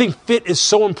 I think fit is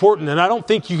so important, and I don't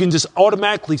think you can just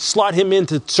automatically slot him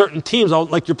into certain teams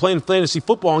like you're playing fantasy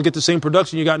football and get the same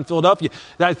production you got in Philadelphia.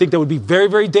 And I think that would be very,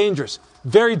 very dangerous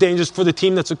for the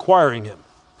team that's acquiring him.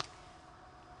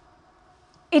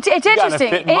 It's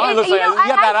interesting.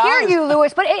 I hear you,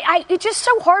 Lewis, but it's just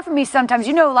so hard for me sometimes.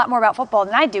 You know a lot more about football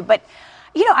than I do, but,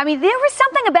 there was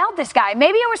something about this guy.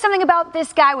 Maybe it was something about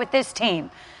this guy with this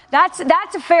team. That's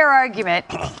a fair argument,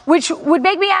 which would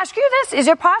make me ask you this. Is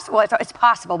it possible? It's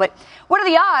possible, but what are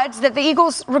the odds that the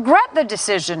Eagles regret the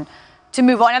decision to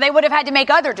move on? Now, they would have had to make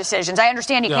other decisions. I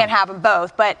understand you can't have them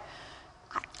both, but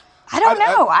I don't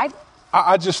know.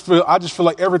 I just feel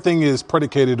like everything is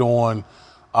predicated on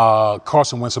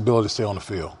Carson Wentz's ability to stay on the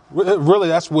field. Really,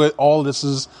 that's what all this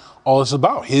is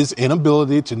about. His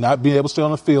inability to not be able to stay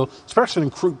on the field,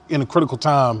 especially in a critical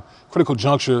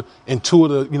juncture in two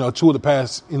of the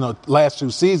past last two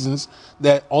seasons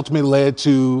that ultimately led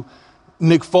to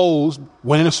Nick Foles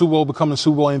winning the Super Bowl, becoming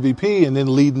Super Bowl MVP, and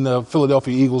then leading the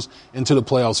Philadelphia Eagles into the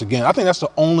playoffs again. I think that's the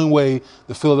only way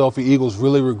the Philadelphia Eagles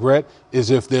really regret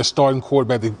is if their starting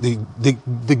quarterback,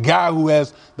 the guy who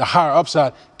has the higher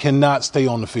upside, cannot stay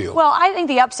on the field. Well, I think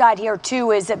the upside here, too,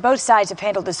 is that both sides have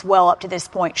handled this well up to this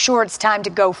point. Sure, it's time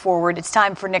to go forward. It's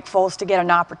time for Nick Foles to get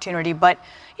an opportunity. But,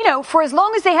 for as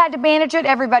long as they had to manage it,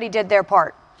 everybody did their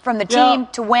part. From the team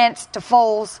to Wentz to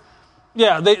Foles.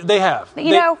 Yeah, they have. They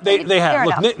have.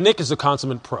 Look, enough. Nick is a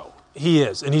consummate pro. He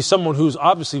is. And he's someone who's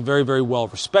obviously very, very well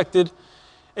respected.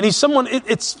 And he's someone,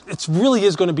 it's really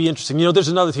is going to be interesting. There's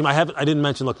another team I didn't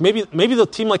mention. Look, maybe the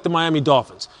team like the Miami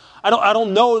Dolphins. I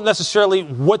don't know necessarily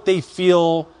what they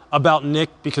feel about Nick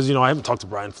because, I haven't talked to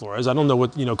Brian Flores. I don't know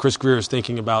what, Chris Greer is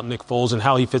thinking about Nick Foles and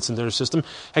how he fits into their system.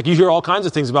 Heck, you hear all kinds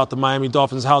of things about the Miami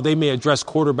Dolphins, how they may address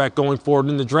quarterback going forward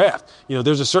in the draft.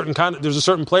 There's a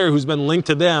certain player who's been linked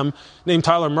to them named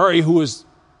Tyler Murray who is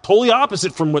totally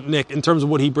opposite from what Nick in terms of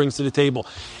what he brings to the table.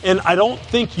 And I don't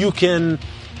think you can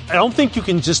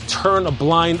just turn a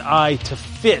blind eye to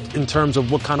fit in terms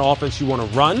of what kind of offense you want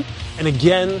to run. And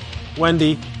again,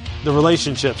 Wendy, the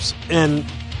relationships. And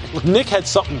look, Nick had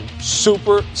something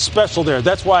super special there.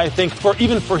 That's why I think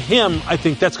even for him, I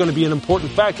think that's going to be an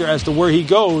important factor as to where he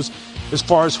goes as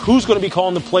far as who's going to be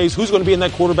calling the plays, who's going to be in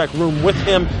that quarterback room with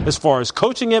him as far as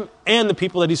coaching him and the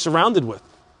people that he's surrounded with.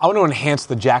 I want to enhance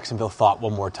the Jacksonville thought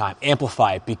one more time,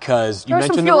 amplify it, because you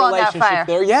mentioned the relationship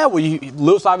there. Yeah, well,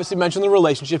 Lewis obviously mentioned the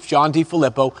relationship, John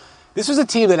DeFilippo. This was a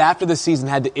team that after the season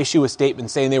had to issue a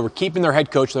statement saying they were keeping their head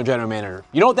coach and their general manager.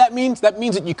 You know what that means? That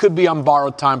means that you could be on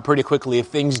borrowed time pretty quickly if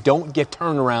things don't get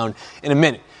turned around in a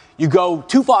minute. You go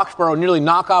to Foxborough, nearly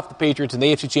knock off the Patriots in the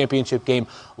AFC Championship game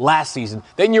last season.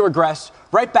 Then you regress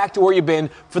right back to where you've been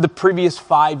for the previous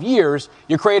 5 years.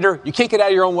 You kick it out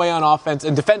of your own way on offense,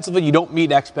 and defensively you don't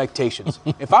meet expectations.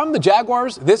 If I'm the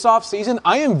Jaguars this offseason,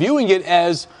 I am viewing it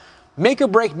as make or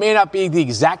break may not be the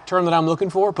exact term that I'm looking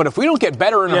for, but if we don't get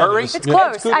better in a hurry, it's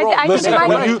close.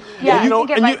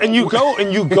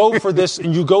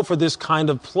 You go for this kind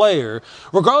of player,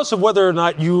 regardless of whether or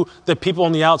not the people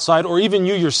on the outside or even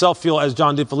you yourself feel as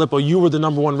John DeFilippo, you were the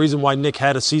number one reason why Nick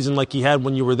had a season like he had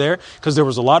when you were there, because there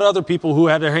was a lot of other people who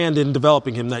had their hand in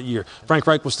developing him that year. Frank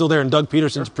Reich was still there, and Doug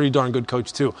Peterson's a pretty darn good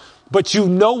coach too. But you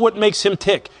know what makes him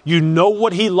tick. You know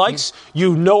what he likes.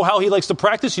 You know how he likes to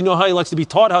practice. You know how he likes to be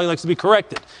taught, how he likes to be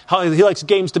corrected, how he likes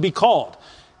games to be called.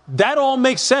 That all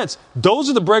makes sense. Those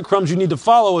are the breadcrumbs you need to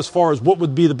follow as far as what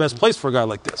would be the best place for a guy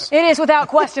like this. It is without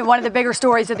question one of the bigger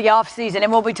stories of the offseason,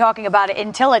 and we'll be talking about it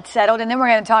until it's settled, and then we're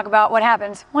going to talk about what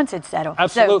happens once it's settled.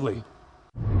 Absolutely.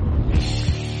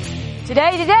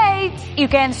 Today, you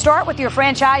can start with your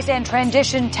franchise and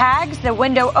transition tags. The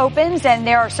window opens, and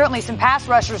there are certainly some pass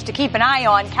rushers to keep an eye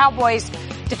on. Cowboys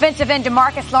defensive end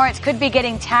DeMarcus Lawrence could be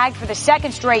getting tagged for the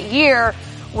second straight year.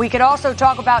 We could also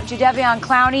talk about Jadeveon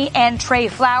Clowney and Trey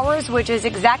Flowers, which is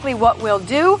exactly what we'll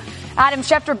do. Adam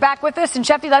Schefter back with us. And,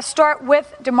 Schefter, let's start with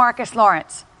DeMarcus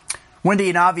Lawrence. Wendy,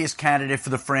 an obvious candidate for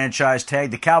the franchise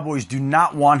tag. The Cowboys do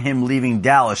not want him leaving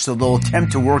Dallas, so they'll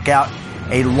attempt to work out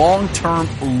a long-term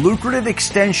lucrative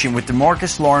extension with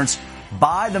DeMarcus Lawrence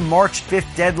by the March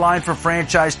 5th deadline for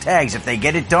franchise tags. If they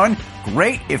get it done,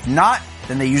 great. If not,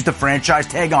 then they use the franchise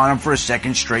tag on him for a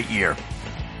second straight year.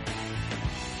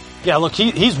 Yeah, look,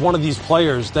 he's one of these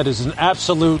players that is an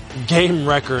absolute game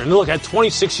wrecker. And look, at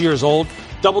 26 years old,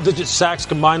 double-digit sacks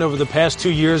combined over the past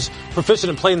 2 years, proficient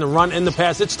in playing the run and the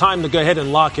pass. It's time to go ahead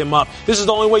and lock him up. This is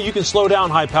the only way you can slow down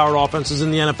high-powered offenses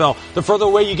in the NFL. The further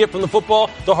away you get from the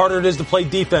football, the harder it is to play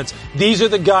defense. These are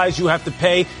the guys you have to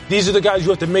pay. These are the guys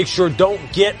you have to make sure don't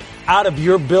get out of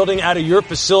your building, out of your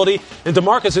facility. And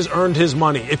DeMarcus has earned his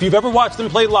money. If you've ever watched him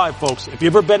play live, folks, if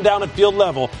you've ever been down at field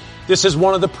level, this is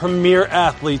one of the premier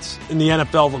athletes in the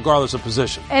NFL, regardless of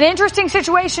position. An interesting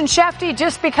situation, Shefty,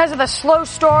 just because of the slow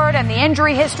start and the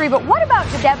injury history. But what about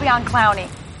Jadeveon Clowney?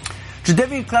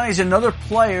 Jadeveon Clowney is another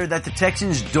player that the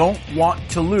Texans don't want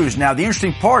to lose. Now, the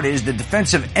interesting part is the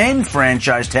defensive end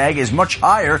franchise tag is much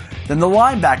higher than the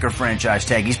linebacker franchise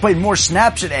tag. He's played more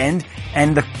snaps at end,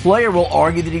 and the player will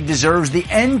argue that he deserves the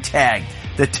end tag.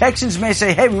 The Texans may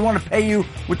say, hey, we want to pay you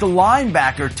with the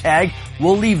linebacker tag.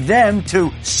 We'll leave them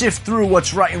to sift through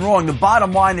what's right and wrong. The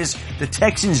bottom line is the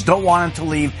Texans don't want him to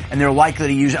leave, and they're likely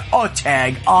to use a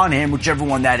tag on him, whichever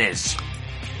one that is.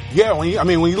 Yeah, when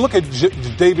you look at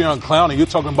Jadeveon Clowney, you're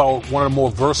talking about one of the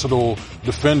more versatile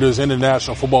defenders in the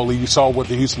National Football League. You saw what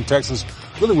the Houston Texans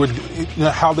really were,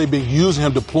 how they've been using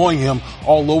him, deploying him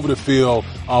all over the field,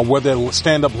 whether it was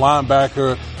stand-up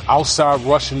linebacker, outside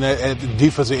rushing at the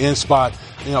defensive end spot.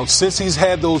 Since he's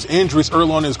had those injuries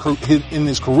early on in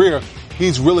his career,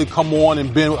 he's really come on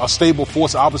and been a stable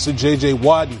force opposite J.J.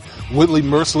 Watt and Whitley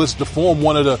Merciless to form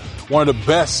one of the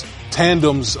best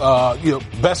tandems,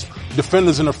 best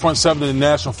defenders in the front seven in the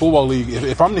National Football League.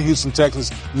 If I'm the Houston Texans,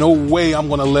 no way I'm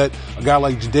going to let a guy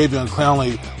like Jadeveon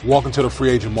Clowney walk into the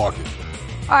free agent market.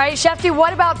 All right, Shefty,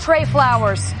 what about Trey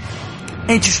Flowers?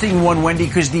 Interesting one, Wendy,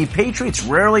 because the Patriots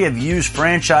rarely have used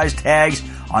franchise tags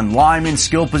on linemen,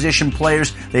 skill position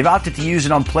players. They've opted to use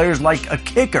it on players like a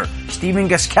kicker, Steven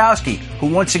Gostkowski, who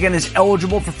once again is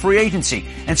eligible for free agency.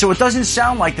 And so it doesn't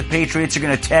sound like the Patriots are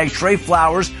going to tag Trey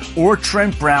Flowers or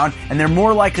Trent Brown, and they're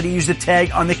more likely to use the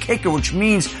tag on the kicker, which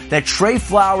means that Trey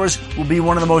Flowers will be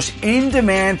one of the most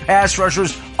in-demand pass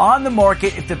rushers on the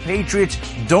market if the Patriots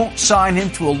don't sign him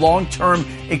to a long-term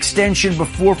extension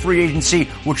before free agency,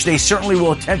 which they certainly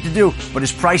will attempt to do, but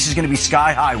his price is going to be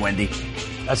sky high, Wendy.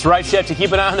 That's right, Chef. To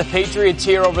keep an eye on the Patriots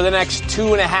here over the next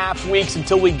 2.5 weeks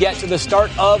until we get to the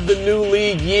start of the new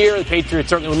league year. The Patriots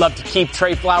certainly would love to keep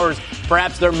Trey Flowers,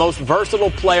 perhaps their most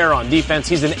versatile player on defense.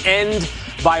 He's an end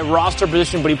by roster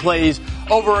position, but he plays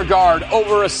over a guard,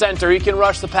 over a center. He can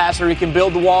rush the passer. He can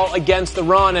build the wall against the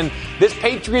run. And this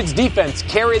Patriots defense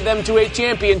carried them to a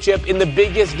championship in the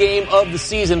biggest game of the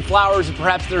season. Flowers is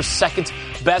perhaps their second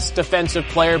best defensive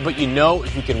player, but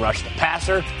if you can rush the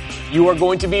passer, you are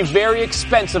going to be very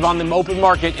expensive on the open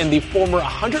market, and the former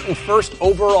 101st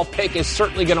overall pick is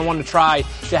certainly going to want to try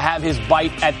to have his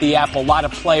bite at the apple. A lot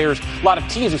of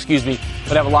teams,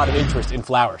 would have a lot of interest in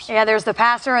Flowers. Yeah, there's the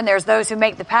passer, and there's those who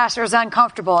make the passers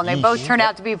uncomfortable, and they both turn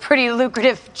out to be pretty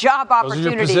lucrative job opportunities.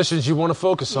 Those are your positions you want to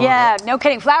focus on. Yeah, no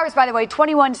kidding. Flowers, by the way,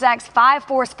 21 sacks, 5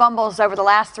 forced fumbles over the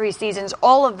last 3 seasons.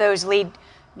 All of those lead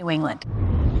New England.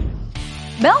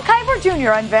 Mel Kiper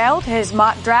Jr. unveiled his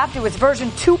mock draft. It was version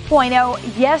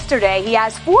 2.0 yesterday. He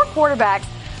has 4 quarterbacks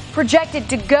projected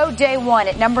to go day one.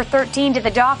 At number 13 to the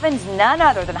Dolphins, none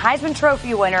other than Heisman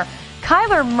Trophy winner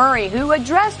Kyler Murray, who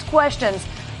addressed questions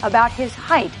about his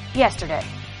height yesterday.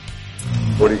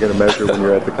 What are you going to measure when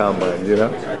you're at the combine,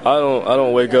 I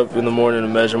don't wake up in the morning to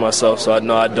measure myself, so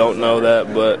I don't know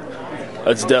that, but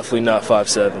it's definitely not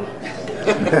 5'7".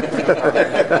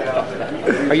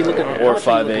 Are you looking or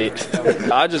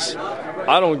 5'8"?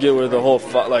 I don't get with the whole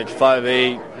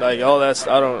 5'8", like all that's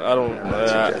I don't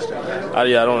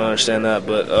understand that.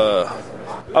 But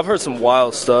I've heard some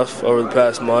wild stuff over the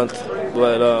past month.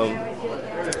 But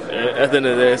at the end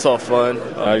of the day, it's all fun.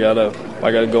 I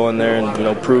gotta go in there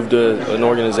and prove to an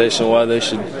organization why they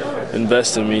should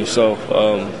invest in me. So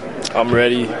I'm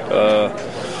ready.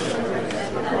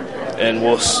 And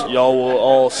y'all will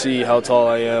all see how tall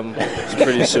I am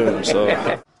pretty soon. So,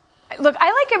 look,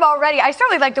 I like him already. I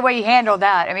certainly like the way he handled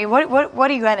that. I mean, what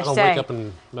are you going to say? Wake up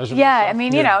and measure yeah, myself. I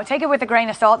mean, take it with a grain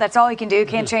of salt. That's all he can do.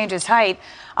 Can't change his height.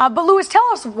 But Louis, tell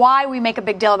us why we make a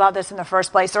big deal about this in the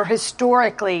first place, or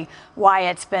historically why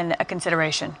it's been a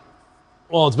consideration.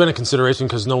 Well, it's been a consideration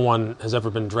because no one has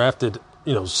ever been drafted,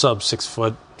 sub 6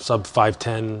 foot, sub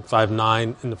 5'10",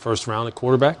 5'9" in the first round at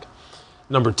quarterback.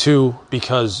 Number 2,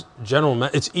 because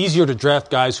it's easier to draft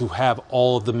guys who have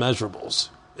all of the measurables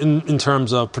in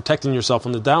terms of protecting yourself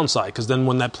on the downside. Because then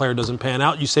when that player doesn't pan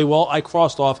out, you say, well, I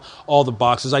crossed off all the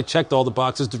boxes. I checked all the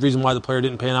boxes. The reason why the player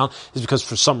didn't pan out is because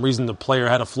for some reason the player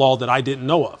had a flaw that I didn't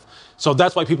know of. So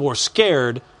that's why people are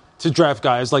scared to draft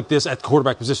guys like this at the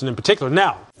quarterback position in particular.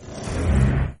 Now,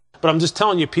 but I'm just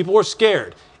telling you, people are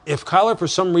scared. If Kyler for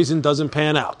some reason doesn't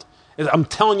pan out, I'm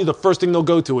telling you the first thing they'll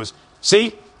go to is,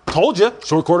 see? Told you,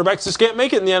 short quarterbacks just can't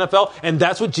make it in the NFL, and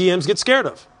that's what GMs get scared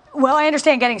of. Well, I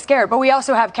understand getting scared, but we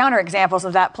also have counterexamples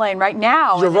of that playing right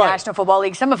now in the National Football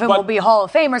League. Some of whom will be Hall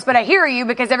of Famers, but I hear you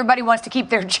because everybody wants to keep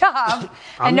their job,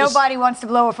 and nobody wants to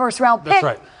blow a first-round pick. That's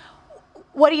right.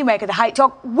 What do you make of the height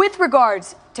talk with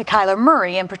regards to Kyler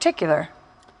Murray in particular?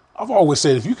 I've always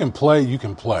said if you can play, you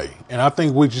can play. And I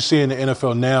think what you see in the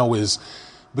NFL now is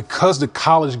because the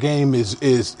college game is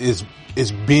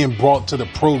being brought to the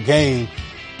pro game,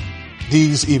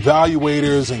 these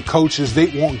evaluators and coaches, they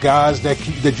want guys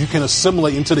that you can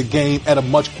assimilate into the game at a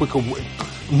much quicker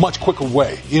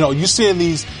way. You know, you're seeing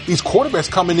these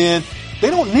quarterbacks coming in. They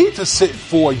don't need to sit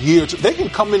for a year. They can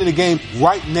come into the game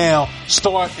right now,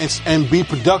 start and be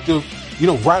productive, you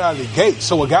know, right out of the gate.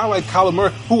 So a guy like Kyler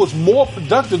Murray, who was more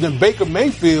productive than Baker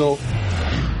Mayfield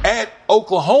at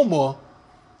Oklahoma,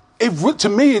 to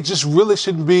me, it just really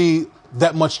shouldn't be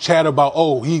that much chatter about,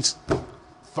 oh, he's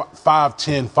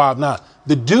 5'10", 5'9".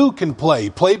 The dude can play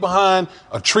behind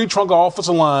a tree trunk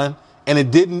offensive line, and it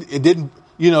didn't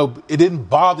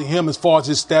bother him as far as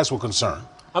his stats were concerned.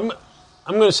 I'm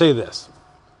going to say this.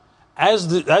 As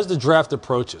the draft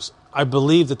approaches, I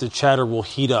believe that the chatter will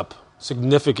heat up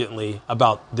significantly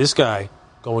about this guy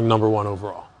going number 1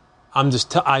 overall. I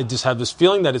just have this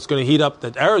feeling that it's going to heat up,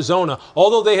 that Arizona,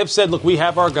 although they have said, look, we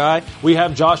have our guy, we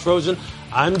have Josh Rosen,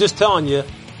 I'm just telling you,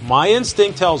 my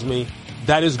instinct tells me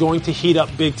that is going to heat up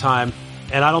big time,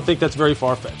 and I don't think that's very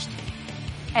far-fetched.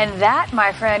 And that,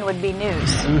 my friend, would be news.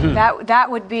 Mm-hmm.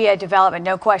 That would be a development,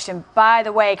 no question. By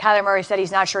the way, Kyler Murray said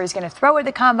he's not sure he's going to throw at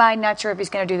the combine, not sure if he's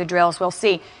going to do the drills. We'll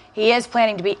see. He is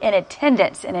planning to be in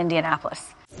attendance in Indianapolis.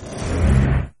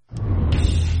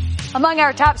 Among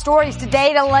our top stories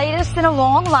today, the latest in a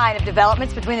long line of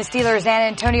developments between the Steelers and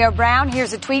Antonio Brown.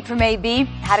 Here's a tweet from AB.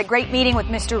 Had a great meeting with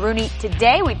Mr. Rooney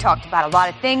today. We talked about a lot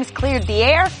of things, cleared the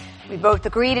air. We both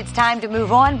agreed it's time to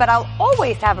move on, but I'll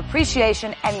always have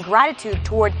appreciation and gratitude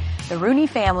toward the Rooney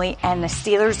family and the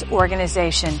Steelers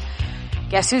organization.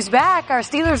 Guess who's back? Our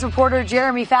Steelers reporter,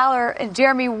 Jeremy Fowler. And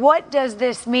Jeremy, what does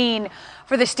this mean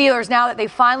for the Steelers now that they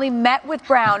finally met with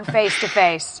Brown face to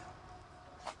face?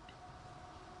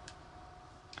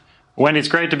 Wendy, it's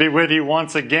great to be with you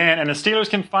once again, and the Steelers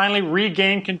can finally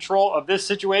regain control of this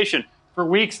situation. For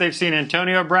weeks, they've seen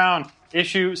Antonio Brown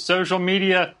issue social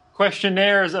media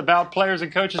questionnaires about players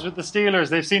and coaches with the Steelers.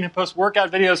 They've seen him post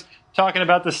workout videos talking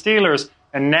about the Steelers,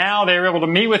 and now they were able to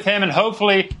meet with him, and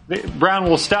hopefully Brown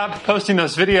will stop posting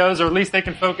those videos, or at least they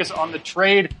can focus on the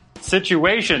trade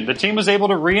situation. The team was able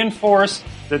to reinforce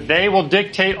that they will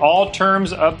dictate all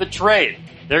terms of the trade.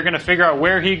 They're going to figure out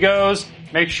where he goes,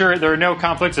 make sure there are no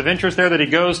conflicts of interest there, that he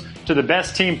goes to the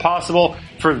best team possible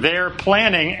for their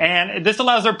planning. And this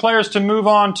allows their players to move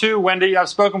on too, Wendy. I've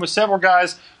spoken with several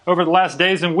guys over the last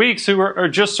days and weeks who are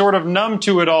just sort of numb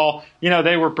to it all. You know,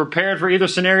 they were prepared for either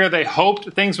scenario. They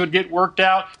hoped things would get worked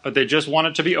out, but they just want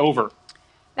it to be over.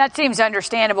 That seems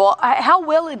understandable. How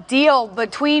will a deal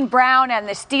between Brown and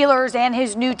the Steelers and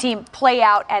his new team play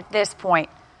out at this point?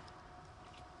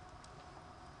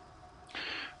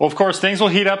 Well, of course, things will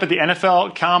heat up at the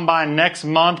NFL Combine next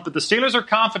month, but the Steelers are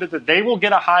confident that they will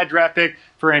get a high draft pick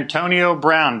for Antonio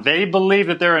Brown. They believe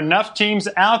that there are enough teams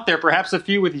out there, perhaps a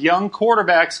few with young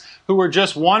quarterbacks, who are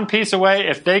just one piece away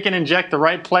if they can inject the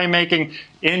right playmaking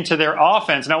into their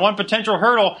offense. Now, one potential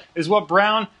hurdle is what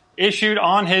Brown issued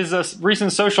on his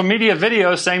recent social media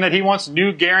video, saying that he wants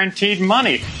new guaranteed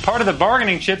money. Part of the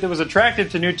bargaining chip that was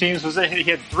attractive to new teams was that he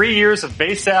had 3 years of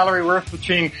base salary worth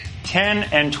between $10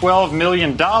 and $12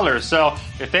 million. So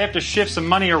if they have to shift some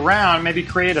money around, maybe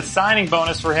create a signing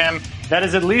bonus for him, that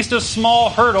is at least a small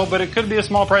hurdle, but it could be a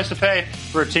small price to pay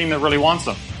for a team that really wants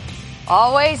them.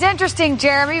 Always interesting,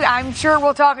 Jeremy. I'm sure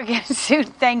we'll talk again soon.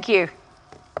 Thank you.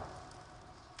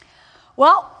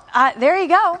 Well, there you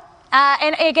go.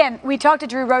 And again, we talked to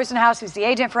Drew Rosenhaus, who's the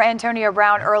agent for Antonio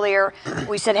Brown, earlier.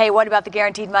 We said, hey, what about the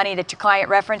guaranteed money that your client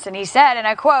referenced? And he said, and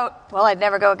I quote, well, I'd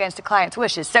never go against a client's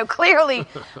wishes. So clearly,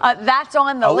 that's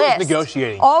on the list.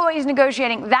 Always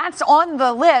negotiating. That's on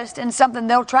the list and something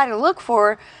they'll try to look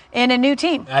for in a new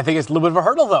team. I think it's a little bit of a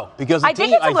hurdle, though, because I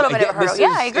think it's a little bit of a hurdle.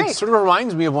 Yeah, I agree. It sort of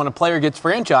reminds me of when a player gets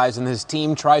franchised and his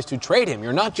team tries to trade him.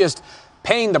 You're not just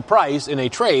paying the price in a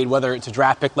trade, whether it's a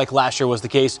draft pick like last year was the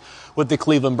case with the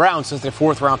Cleveland Browns since their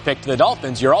fourth-round pick to the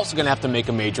Dolphins. You're also going to have to make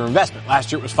a major investment.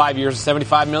 Last year it was 5 years and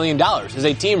 $75 million. Is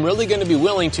a team really going to be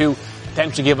willing to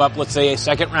potentially give up, let's say, a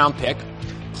second-round pick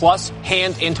plus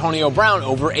hand Antonio Brown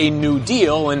over a new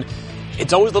deal? And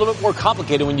it's always a little bit more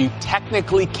complicated when you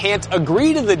technically can't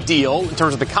agree to the deal in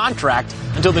terms of the contract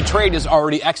until the trade is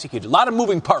already executed. A lot of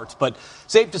moving parts, but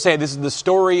safe to say this is the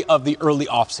story of the early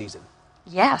offseason.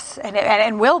 Yes,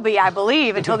 and will be, I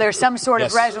believe, until there's some sort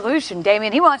of resolution.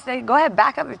 Damien, he wants to go ahead,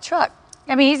 back up the truck.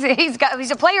 I mean,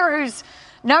 he's a player whose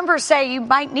numbers say you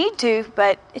might need to,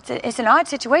 but it's an odd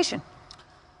situation.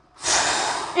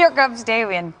 Here comes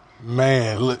Damien.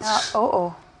 Man, let's.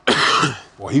 Boy,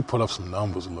 he put up some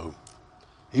numbers, Lou.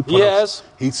 He put up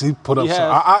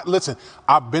some. Listen,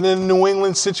 I've been in a New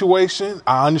England situation.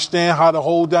 I understand how the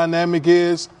whole dynamic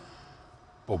is.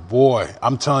 But, boy,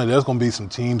 I'm telling you, there's going to be some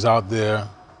teams out there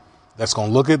that's going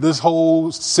to look at this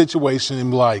whole situation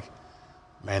and be like,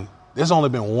 Man, there's only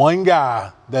been one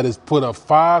guy that has put up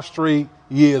 5 straight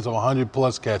years of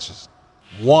 100-plus catches.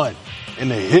 One in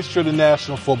the history of the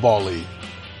National Football League.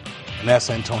 And that's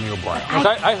Antonio Brown. Look,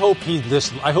 I hope he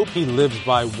lives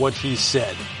by what he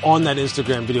said on that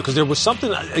Instagram video, because there was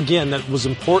something, again, that was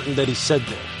important that he said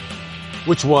there,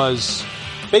 which was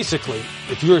basically,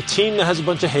 if you're a team that has a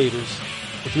bunch of haters,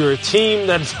 if you're a team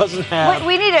that doesn't have...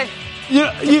 We need a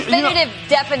definitive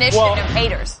definition of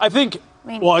haters. I think...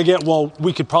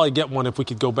 we could probably get one if we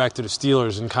could go back to the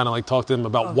Steelers and kind of like talk to them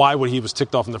about why he was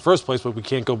ticked off in the first place, but we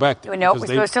can't go back there. No, we're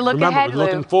supposed to look ahead, we're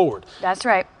looking forward. That's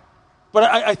right. But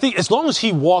I think as long as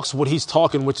he walks what he's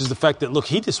talking, which is the fact that, look,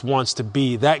 he just wants to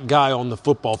be that guy on the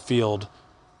football field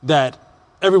that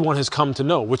everyone has come to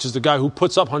know, which is the guy who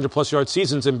puts up 100-plus yard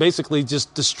seasons and basically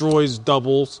just destroys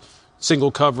doubles,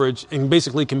 single coverage, and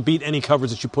basically can beat any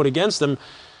coverage that you put against him.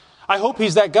 I hope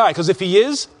he's that guy, because if he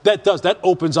is, that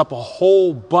opens up a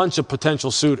whole bunch of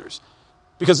potential suitors.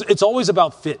 Because it's always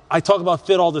about fit. I talk about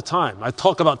fit all the time. I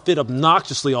talk about fit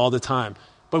obnoxiously all the time.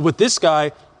 But with this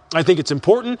guy, I think it's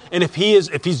important. And if he's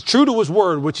true to his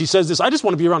word, which he says this, I just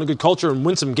want to be around a good culture and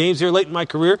win some games here late in my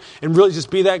career and really just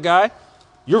be that guy,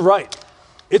 you're right.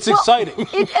 It's exciting.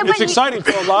 It's exciting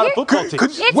for a lot of football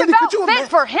teams. It's about fit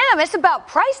for him. It's about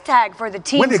price tag for the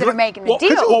teams that are making the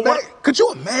deal. Could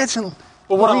you imagine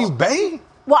Green Bay?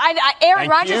 Well, Aaron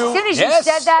Rodgers, as soon as you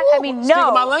said that, Speak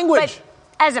my language. But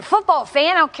as a football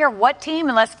fan, I don't care what team,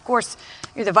 unless, of course,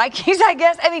 you're the Vikings, I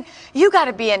guess. You got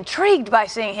to be intrigued by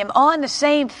seeing him on the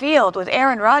same field with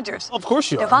Aaron Rodgers. Of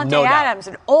course you are. Devontae Adams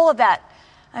and all of that.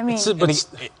 It's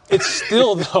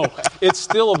still, though, it's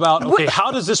still about, okay,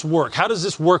 how does this work? How does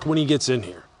this work when he gets in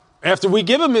here? After we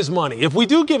give him his money, if we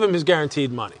do give him his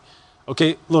guaranteed money,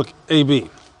 okay, look, AB,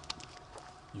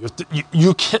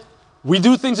 you can't. We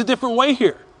do things a different way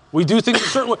here. We do things a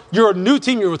certain way. You're a new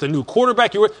team. You're with a new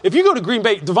quarterback. If you go to Green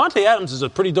Bay, Devontae Adams is a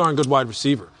pretty darn good wide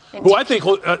receiver, who I think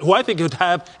could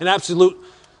have an absolute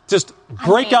just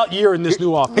breakout year in this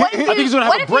new offense. I think he's going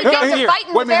to have a breakout year.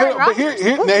 Wait a minute. But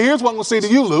here's what I'm going to say to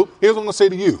you, Luke. Here's what I'm going to say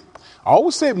to you. I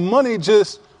always say money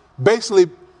just basically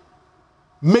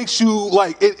makes you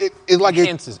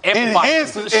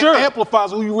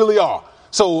amplifies who you really are.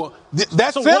 So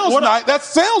that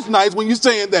sounds nice when you're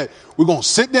saying that we're going to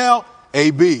sit down,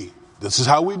 AB. This is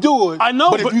how we do it. I know,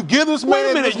 but if you give this man,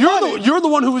 wait a minute, you're the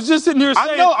one who was just sitting here saying,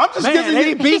 I know, I'm just giving you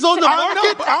AB's on the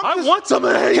market. I want some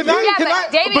of that.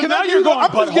 But now you're going,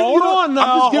 but hold on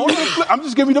now. I'm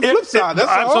just giving you the flip side.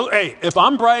 That's all. So, hey, if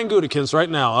I'm Brian Gutekunst right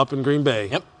now up in Green Bay,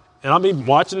 and I'm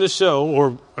watching this show,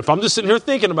 or if I'm just sitting here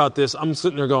thinking about this, I'm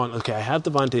sitting there going, okay, I have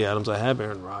Devontae Adams, I have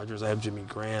Aaron Rodgers, I have Jimmy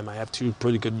Graham, I have 2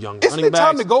 pretty good young running backs. Isn't it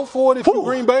time to go for it if you're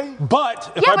Green Bay?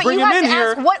 But if I bring him in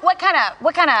here, what kind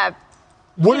of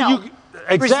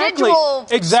exactly?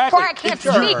 Sorry, I can't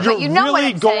speak, but you know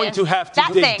really going to have to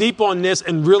dig deep on this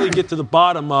and really get to the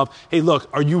bottom of, hey, look,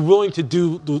 are you willing to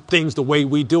do things the way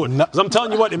we do it? Because I'm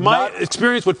telling you what, in my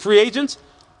experience with free agents,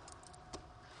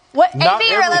 AB or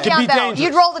Le'Veon Bell,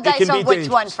 you'd roll the dice on which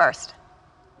one first?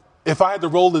 If I had to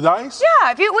roll the dice?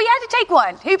 Yeah, we had to take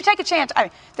one. Who'd take a chance?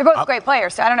 They're both great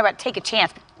players, so I don't know about take a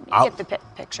chance. Get the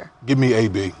picture. Give me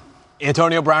AB.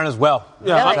 Antonio Brown as well.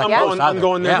 Yeah, I'm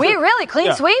going there. We really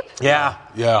clean sweep? Yeah.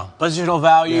 Positional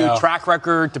value, track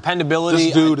record, dependability.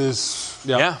 This dude is...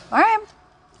 Yeah. All right.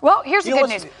 Well, here's the good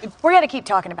news. We're going to keep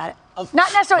talking about it.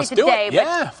 Not necessarily today,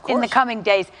 but in the coming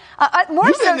days.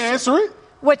 You didn't answer it.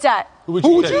 What's that? Who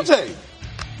would you take?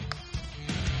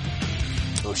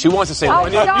 Oh, she wants to say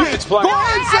one. I want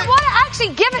to actually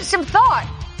give it some thought.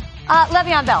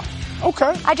 Le'Veon Bell.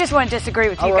 Okay. I just want to disagree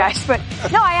with you guys, but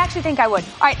no, I actually think I would.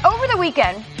 All right, over the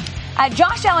weekend,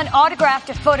 Josh Allen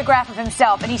autographed a photograph of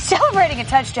himself, and he's celebrating a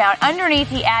touchdown. Underneath,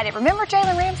 he added, remember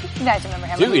Jalen Ramsey? You guys remember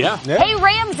him? Yeah. Hey,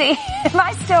 Ramsey, am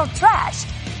I still trash?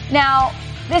 Now,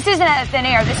 this isn't out of thin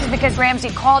air. This is because Ramsey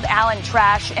called Allen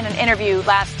trash in an interview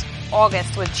last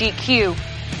August with GQ.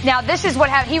 Now, this is what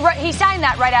happened. He signed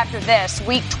that right after this,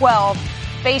 Week 12,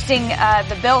 facing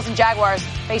the Bills and Jaguars,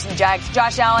 facing the Jags.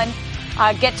 Josh Allen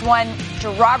gets one to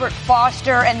Robert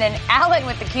Foster, and then Allen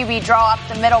with the QB draw up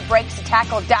the middle, breaks the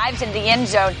tackle, dives into the end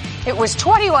zone. It was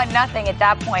 21-0 at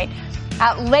that point.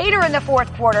 Later in the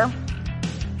fourth quarter,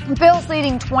 Bills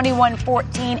leading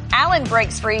 21-14. Allen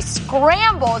breaks free,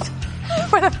 scrambles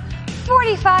for the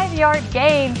 45-yard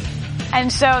gain.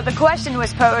 And so the question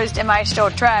was posed, am I still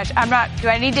trash? Do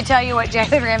I need to tell you what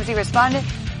Jalen Ramsey responded?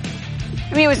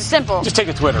 I mean, it was simple. Just take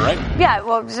a Twitter, right? Yeah,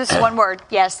 well, it was just one word.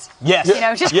 Yes. Yes.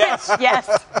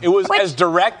 Yes. It was as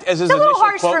direct as his initial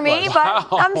quote. It's a little harsh for me, was. but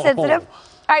I'm sensitive.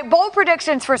 All right, bold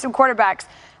predictions for some quarterbacks.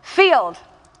 Field,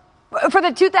 for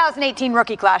the 2018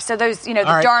 rookie class. So those, the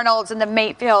Darnolds and the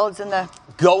Mayfields and the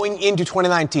going into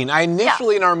 2019. I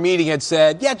initially in our meeting had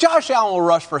said, Josh Allen will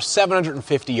rush for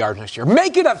 750 yards next year.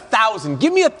 Make it 1,000.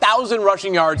 Give me 1,000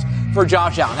 rushing yards for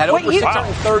Josh Allen. Had over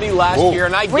 630 last year,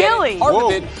 and I get it. Part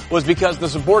of it was because the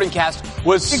supporting cast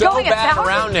was so bad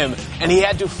around him, and he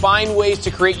had to find ways to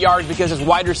create yards because his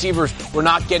wide receivers were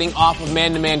not getting off of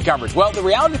man-to-man coverage. Well, the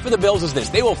reality for the Bills is this.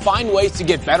 They will find ways to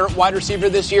get better at wide receiver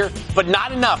this year, but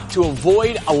not enough to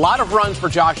avoid a lot of runs for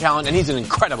Josh Allen, and he's an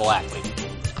incredible athlete.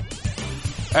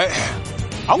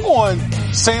 I'm going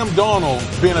Sam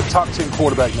Darnold being a top 10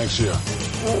 quarterback next year.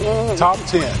 Top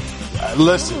 10.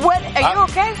 Listen. What? Are you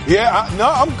okay? Yeah,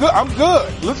 I'm good. I'm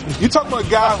good. Listen, you talking about a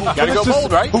guy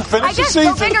who finished the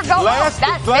season.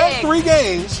 Last 3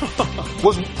 games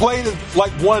was played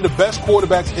like one of the best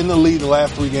quarterbacks in the league the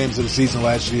last 3 games of the season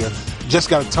last year. Just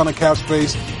got a ton of cap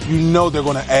space. You know they're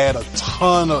going to add a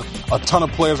ton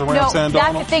of players around Sam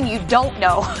Darnold. That's the thing you don't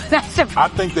know. I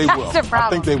think they will. I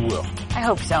think they will. I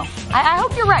hope so. I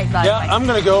hope you're right, by the way. I'm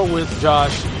going to go with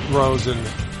Josh Rosen.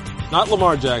 Not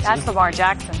Lamar Jackson. That's Lamar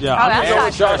Jackson. Yeah, I'm going to go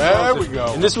with Josh Rosen. There we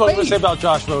go. And this is what I'm going to say about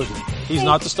Josh Rosen. He's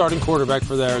not the starting quarterback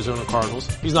for the Arizona Cardinals.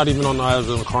 He's not even on the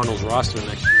Arizona Cardinals roster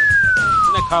next year.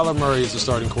 And that Kyler Murray is the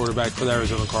starting quarterback for the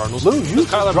Arizona Cardinals.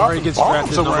 Kyler Murray gets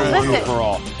drafted number 1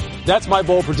 overall. That's my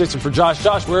bold prediction for Josh.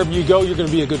 Josh, wherever you go, you're going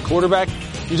to be a good quarterback.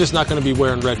 You're just not going to be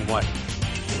wearing red and white.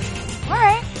 All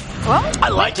right. Well, I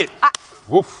like it.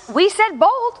 We said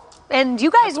bold, and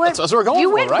you guys went. That's what we're going you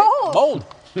for, went right? bold.